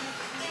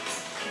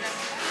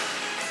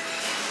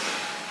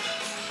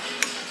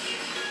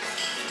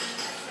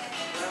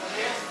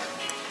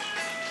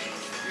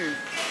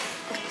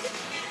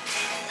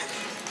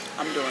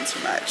 I'm doing too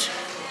much,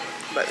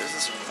 but this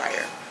is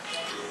fire.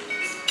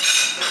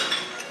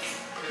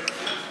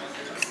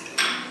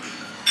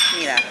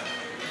 Mira.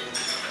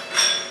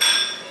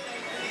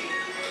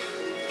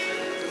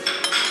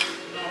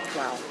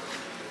 Wow.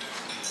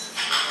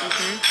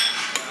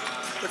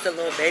 With the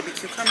little baby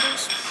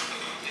cucumbers.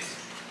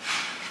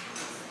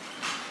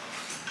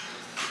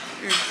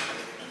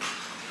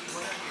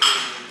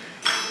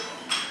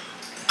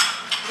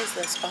 What is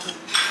this? Oh.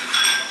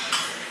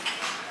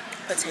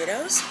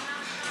 Potatoes?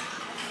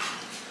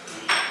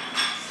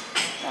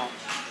 Wow.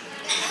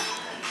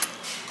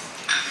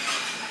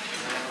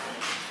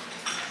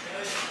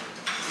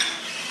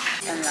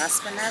 And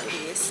last but not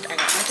least, I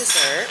got my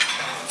dessert.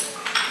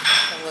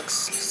 It looks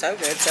so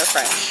good, so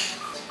fresh.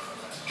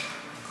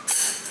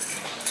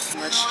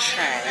 Let's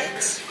try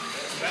it.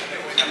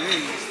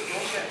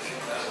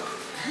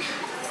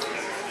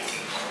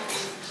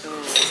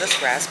 Ooh, is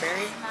this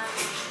raspberry?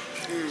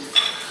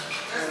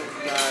 I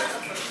love.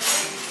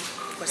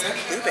 What's that?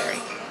 Blueberry.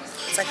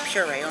 It's like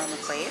puree on the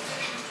plate.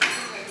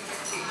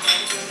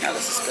 Now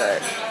this is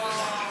good.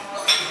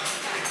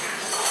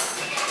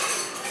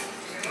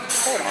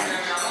 Hold on.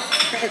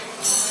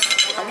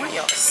 I want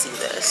y'all to see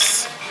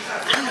this.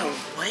 I don't know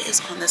what is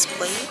on this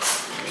plate,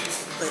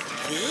 but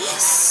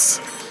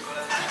this,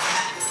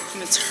 let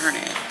me turn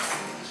it.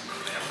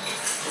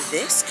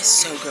 This is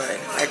so good.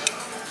 I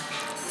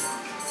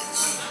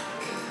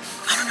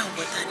don't know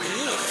what that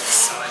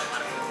is.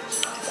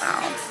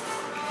 Wow.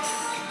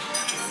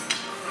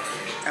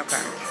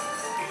 Okay.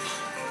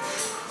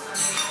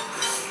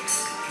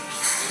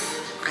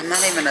 I'm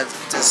not even a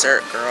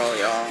dessert girl,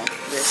 y'all.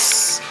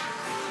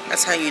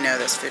 That's how you know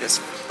this food is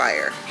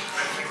fire.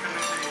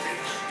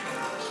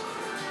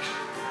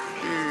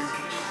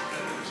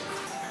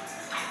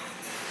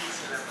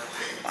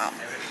 Wow.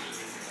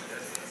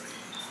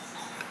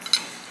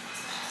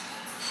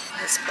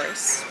 This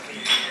place,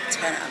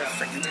 10 out of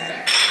freaking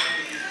 10.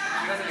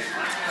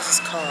 This is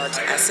called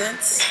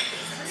Essence,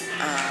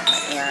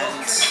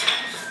 and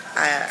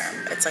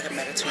it's like a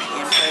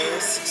Mediterranean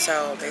place.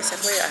 So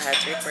basically I had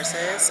 3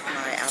 courses.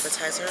 My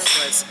appetizer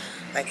was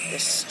like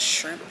this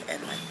shrimp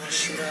and like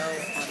prosciutto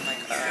on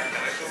like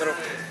a little,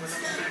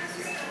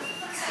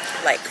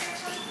 like,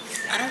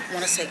 I don't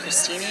want to say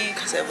crostini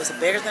because it was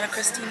bigger than a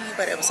crostini,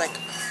 but it was like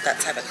that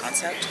type of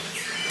concept.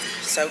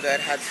 So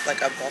good. Had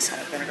like a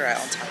balsamic vinaigrette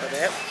on top of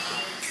it.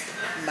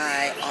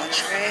 My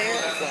entree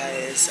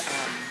was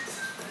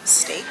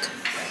steak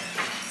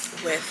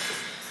with,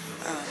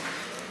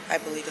 I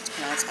believe it's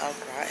pronounced au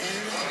gratin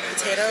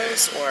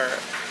potatoes, or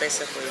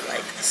basically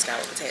like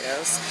scalloped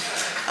potatoes,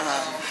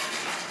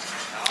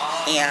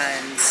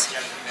 and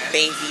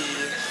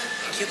baby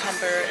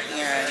cucumber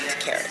and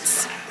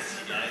carrots.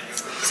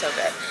 So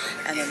good.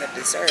 And then the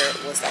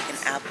dessert was like an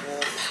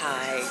apple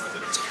pie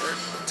tart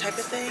type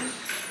of thing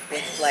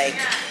with like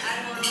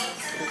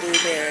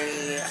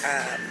blueberry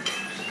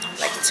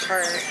like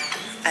tart,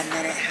 and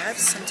then it had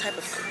some type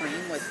of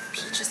cream with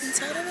peaches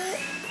inside of it.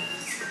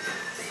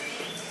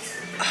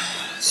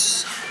 Oh,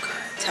 so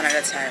good. 10 out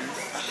of 10.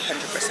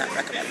 100%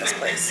 recommend this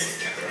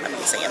place.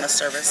 Amazing. And the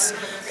service,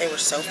 they were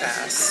so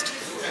fast.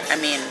 I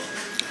mean,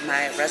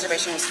 my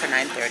reservation was for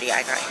 9:30.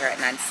 I got here at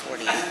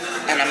 9:40,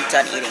 and I'm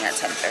done eating at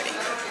 10:30.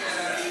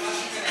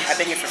 I've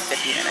been here for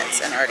 50 minutes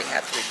and already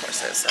had 3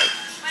 courses. Like,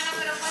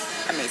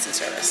 amazing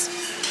service.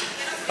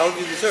 How was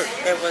the dessert?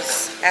 It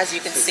was, as you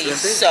can see,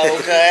 so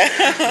good.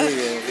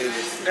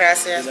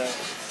 Gracias.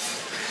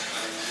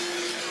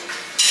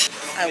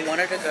 I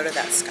wanted to go to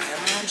that Sky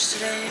Lounge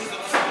today,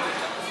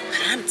 but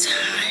I'm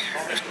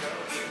tired.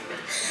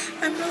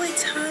 I'm really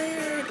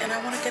tired, and I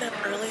want to get up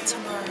early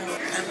tomorrow.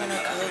 I want to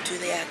go do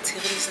the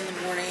activities in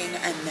the morning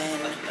and then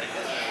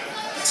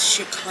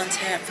shoot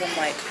content from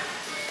like,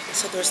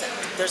 so there's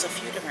a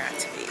few different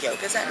activities.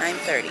 Yoga's at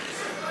 9:30,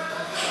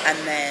 and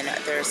then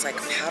there's like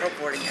paddle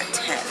boarding at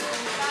 10.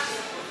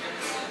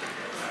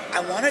 I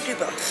want to do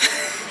both,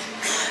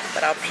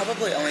 but I'll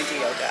probably only do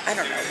yoga. I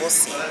don't know, we'll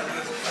see.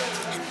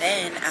 And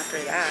then after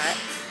that,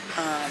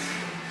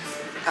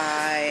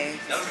 I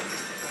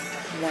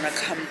want to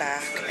come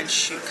back and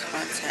shoot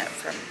content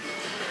from,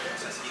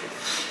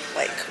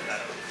 like,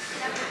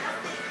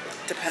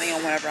 depending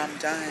on whenever I'm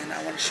done,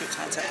 I want to shoot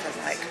content from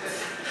like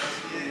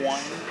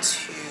 1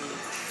 to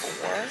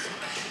 4,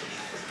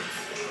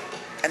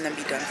 and then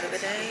be done for the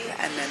day,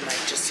 and then like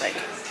just like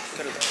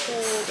go to the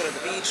pool, go to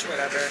the beach,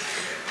 whatever,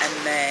 and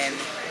then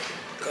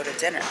go to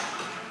dinner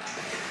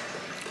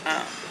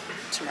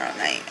tomorrow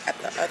night at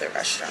the other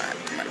restaurant.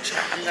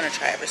 I'm gonna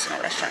try every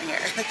single restaurant here.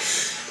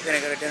 We're gonna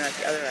go to dinner at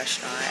the other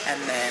restaurant,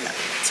 and then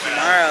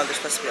tomorrow there's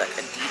supposed to be like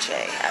a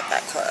DJ at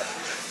that club.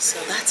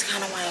 So that's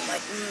kind of why I'm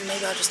like,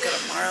 maybe I'll just go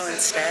tomorrow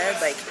instead,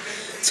 like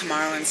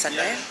tomorrow and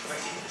Sunday.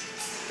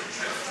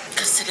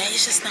 Because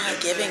today's just not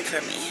giving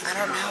for me. I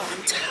don't know,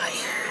 I'm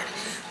tired.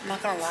 I'm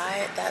not gonna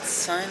lie, that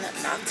sun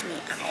knocked me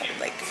out.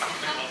 Like,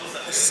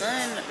 the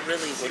sun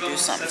really will do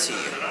something to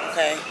you,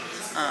 okay?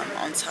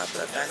 On top of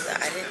the fact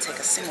that I didn't take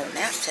a single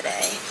nap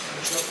today.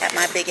 At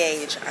my big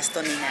age, I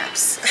still need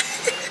naps.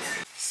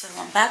 So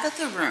I'm back at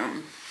the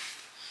room,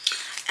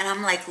 and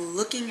I'm like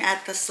looking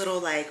at this little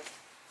like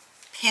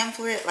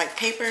pamphlet, like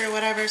paper or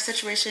whatever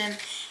situation,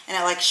 and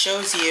it like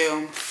shows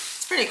you,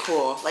 it's pretty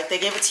cool. Like they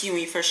give it to you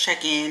when you first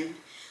check in.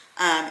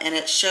 And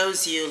it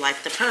shows you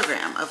like the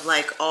program of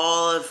like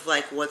all of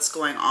like what's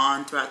going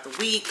on throughout the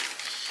week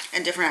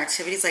and different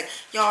activities. Like,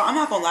 y'all, I'm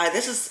not gonna lie,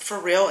 this is for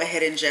real a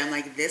hidden gem.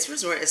 Like, this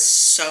resort is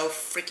so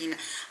freaking,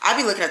 I'll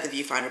be looking at the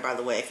viewfinder, by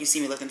the way, if you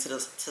see me looking to the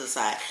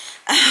side.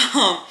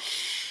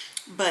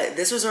 But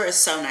this resort is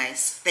so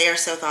nice. They are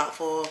so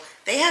thoughtful.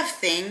 They have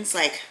things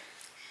like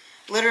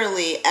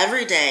literally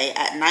every day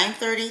at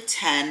 9:30,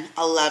 10,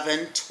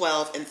 11,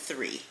 12, and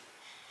 3.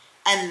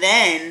 And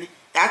then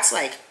that's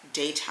like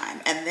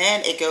daytime, and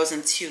then it goes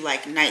into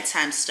like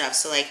nighttime stuff.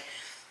 So like,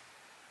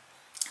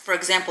 for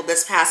example,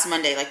 this past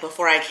Monday, like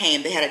before I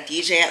came, they had a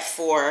DJ at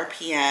 4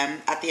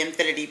 p.m. at the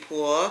Infinity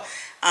Pool.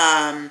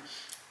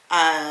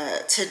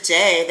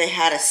 Today they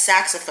had a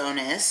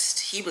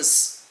saxophonist. He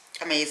was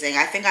amazing.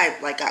 I think I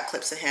like got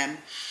clips of him.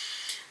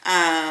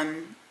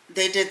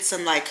 They did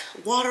some like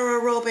water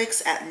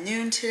aerobics at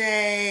noon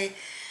today.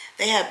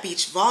 They had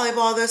beach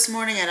volleyball this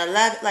morning at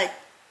 11. Like,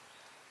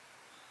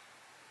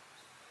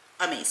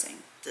 amazing.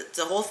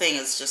 The whole thing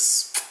is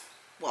just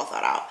well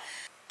thought out.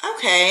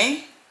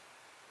 Okay.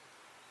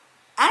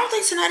 I don't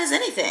think tonight is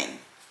anything.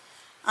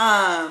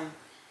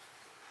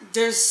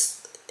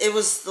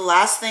 The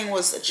last thing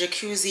was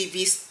Jacuzzi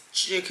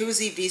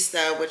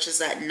Vista, which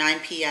is at 9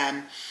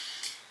 p.m.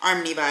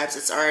 Armony Vibes.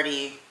 It's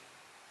already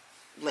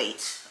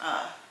late.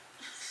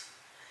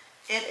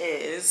 It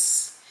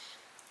is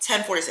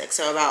 10:46,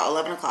 so about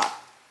 11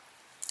 o'clock.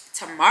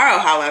 Tomorrow,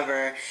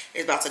 however,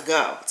 is about to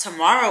go.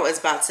 Tomorrow is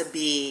about to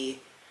be,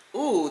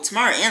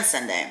 tomorrow and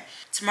Sunday.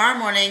 Tomorrow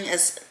morning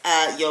is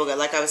yoga,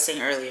 like I was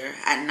saying earlier,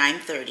 at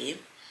 9:30.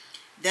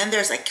 Then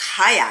there's a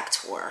kayak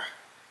tour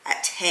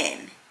at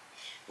 10,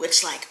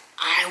 which, like,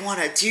 I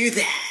want to do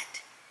that.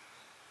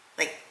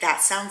 Like,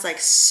 that sounds like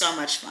so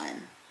much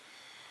fun.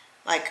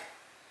 Like,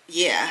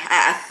 yeah,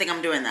 I think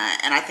I'm doing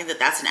that. And I think that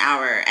that's an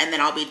hour. And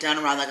then I'll be done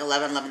around like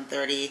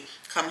 11:30,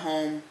 come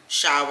home,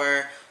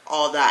 shower,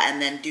 all that,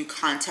 and then do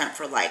content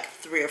for like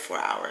 3 or 4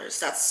 hours.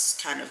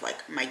 That's kind of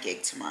like my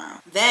gig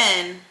tomorrow.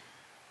 Then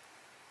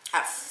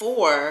at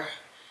 4,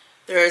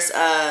 there's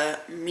a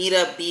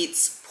Mita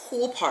Beats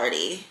pool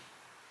party,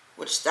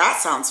 which that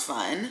sounds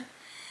fun.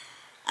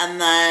 And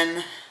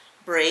then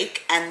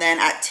break. And then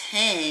at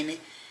 10,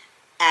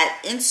 at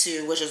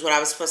Into, which is what I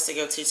was supposed to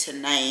go to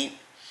tonight,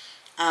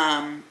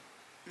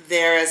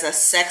 there is a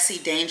Sexy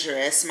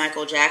Dangerous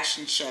Michael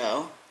Jackson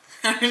show.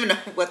 I don't even know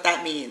what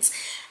that means.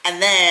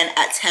 And then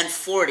at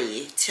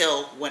 10:40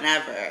 till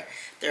whenever,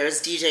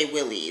 there's DJ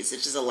Willie's,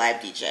 which is a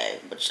live DJ,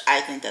 which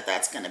I think that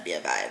that's going to be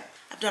a vibe.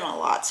 I've done a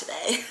lot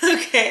today.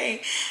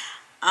 Okay.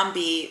 I'm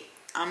beat.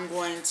 I'm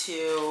going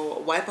to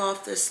wipe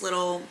off this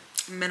little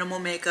minimal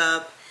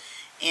makeup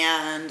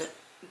and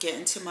get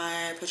into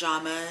my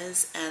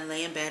pajamas and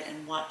lay in bed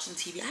and watch some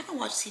TV. I haven't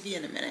watched TV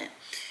in a minute.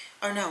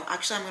 Or no,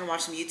 actually I'm going to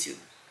watch some YouTube.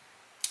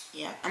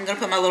 Yeah, I'm going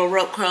to put my little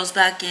rope curls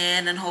back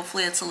in and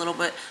hopefully it's a little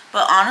bit,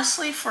 but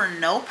honestly for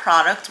no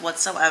product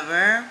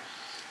whatsoever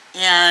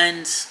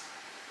and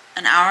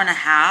an hour and a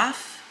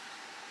half,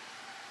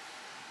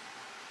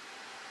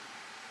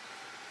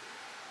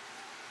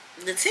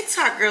 the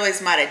TikTok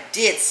girlies might have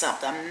did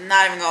something. I'm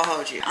not even going to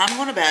hold you. I'm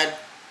going to bed.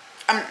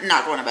 I'm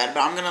not going to bed,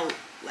 but I'm going to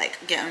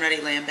like get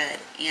ready, lay in bed,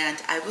 and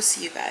I will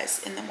see you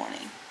guys in the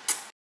morning.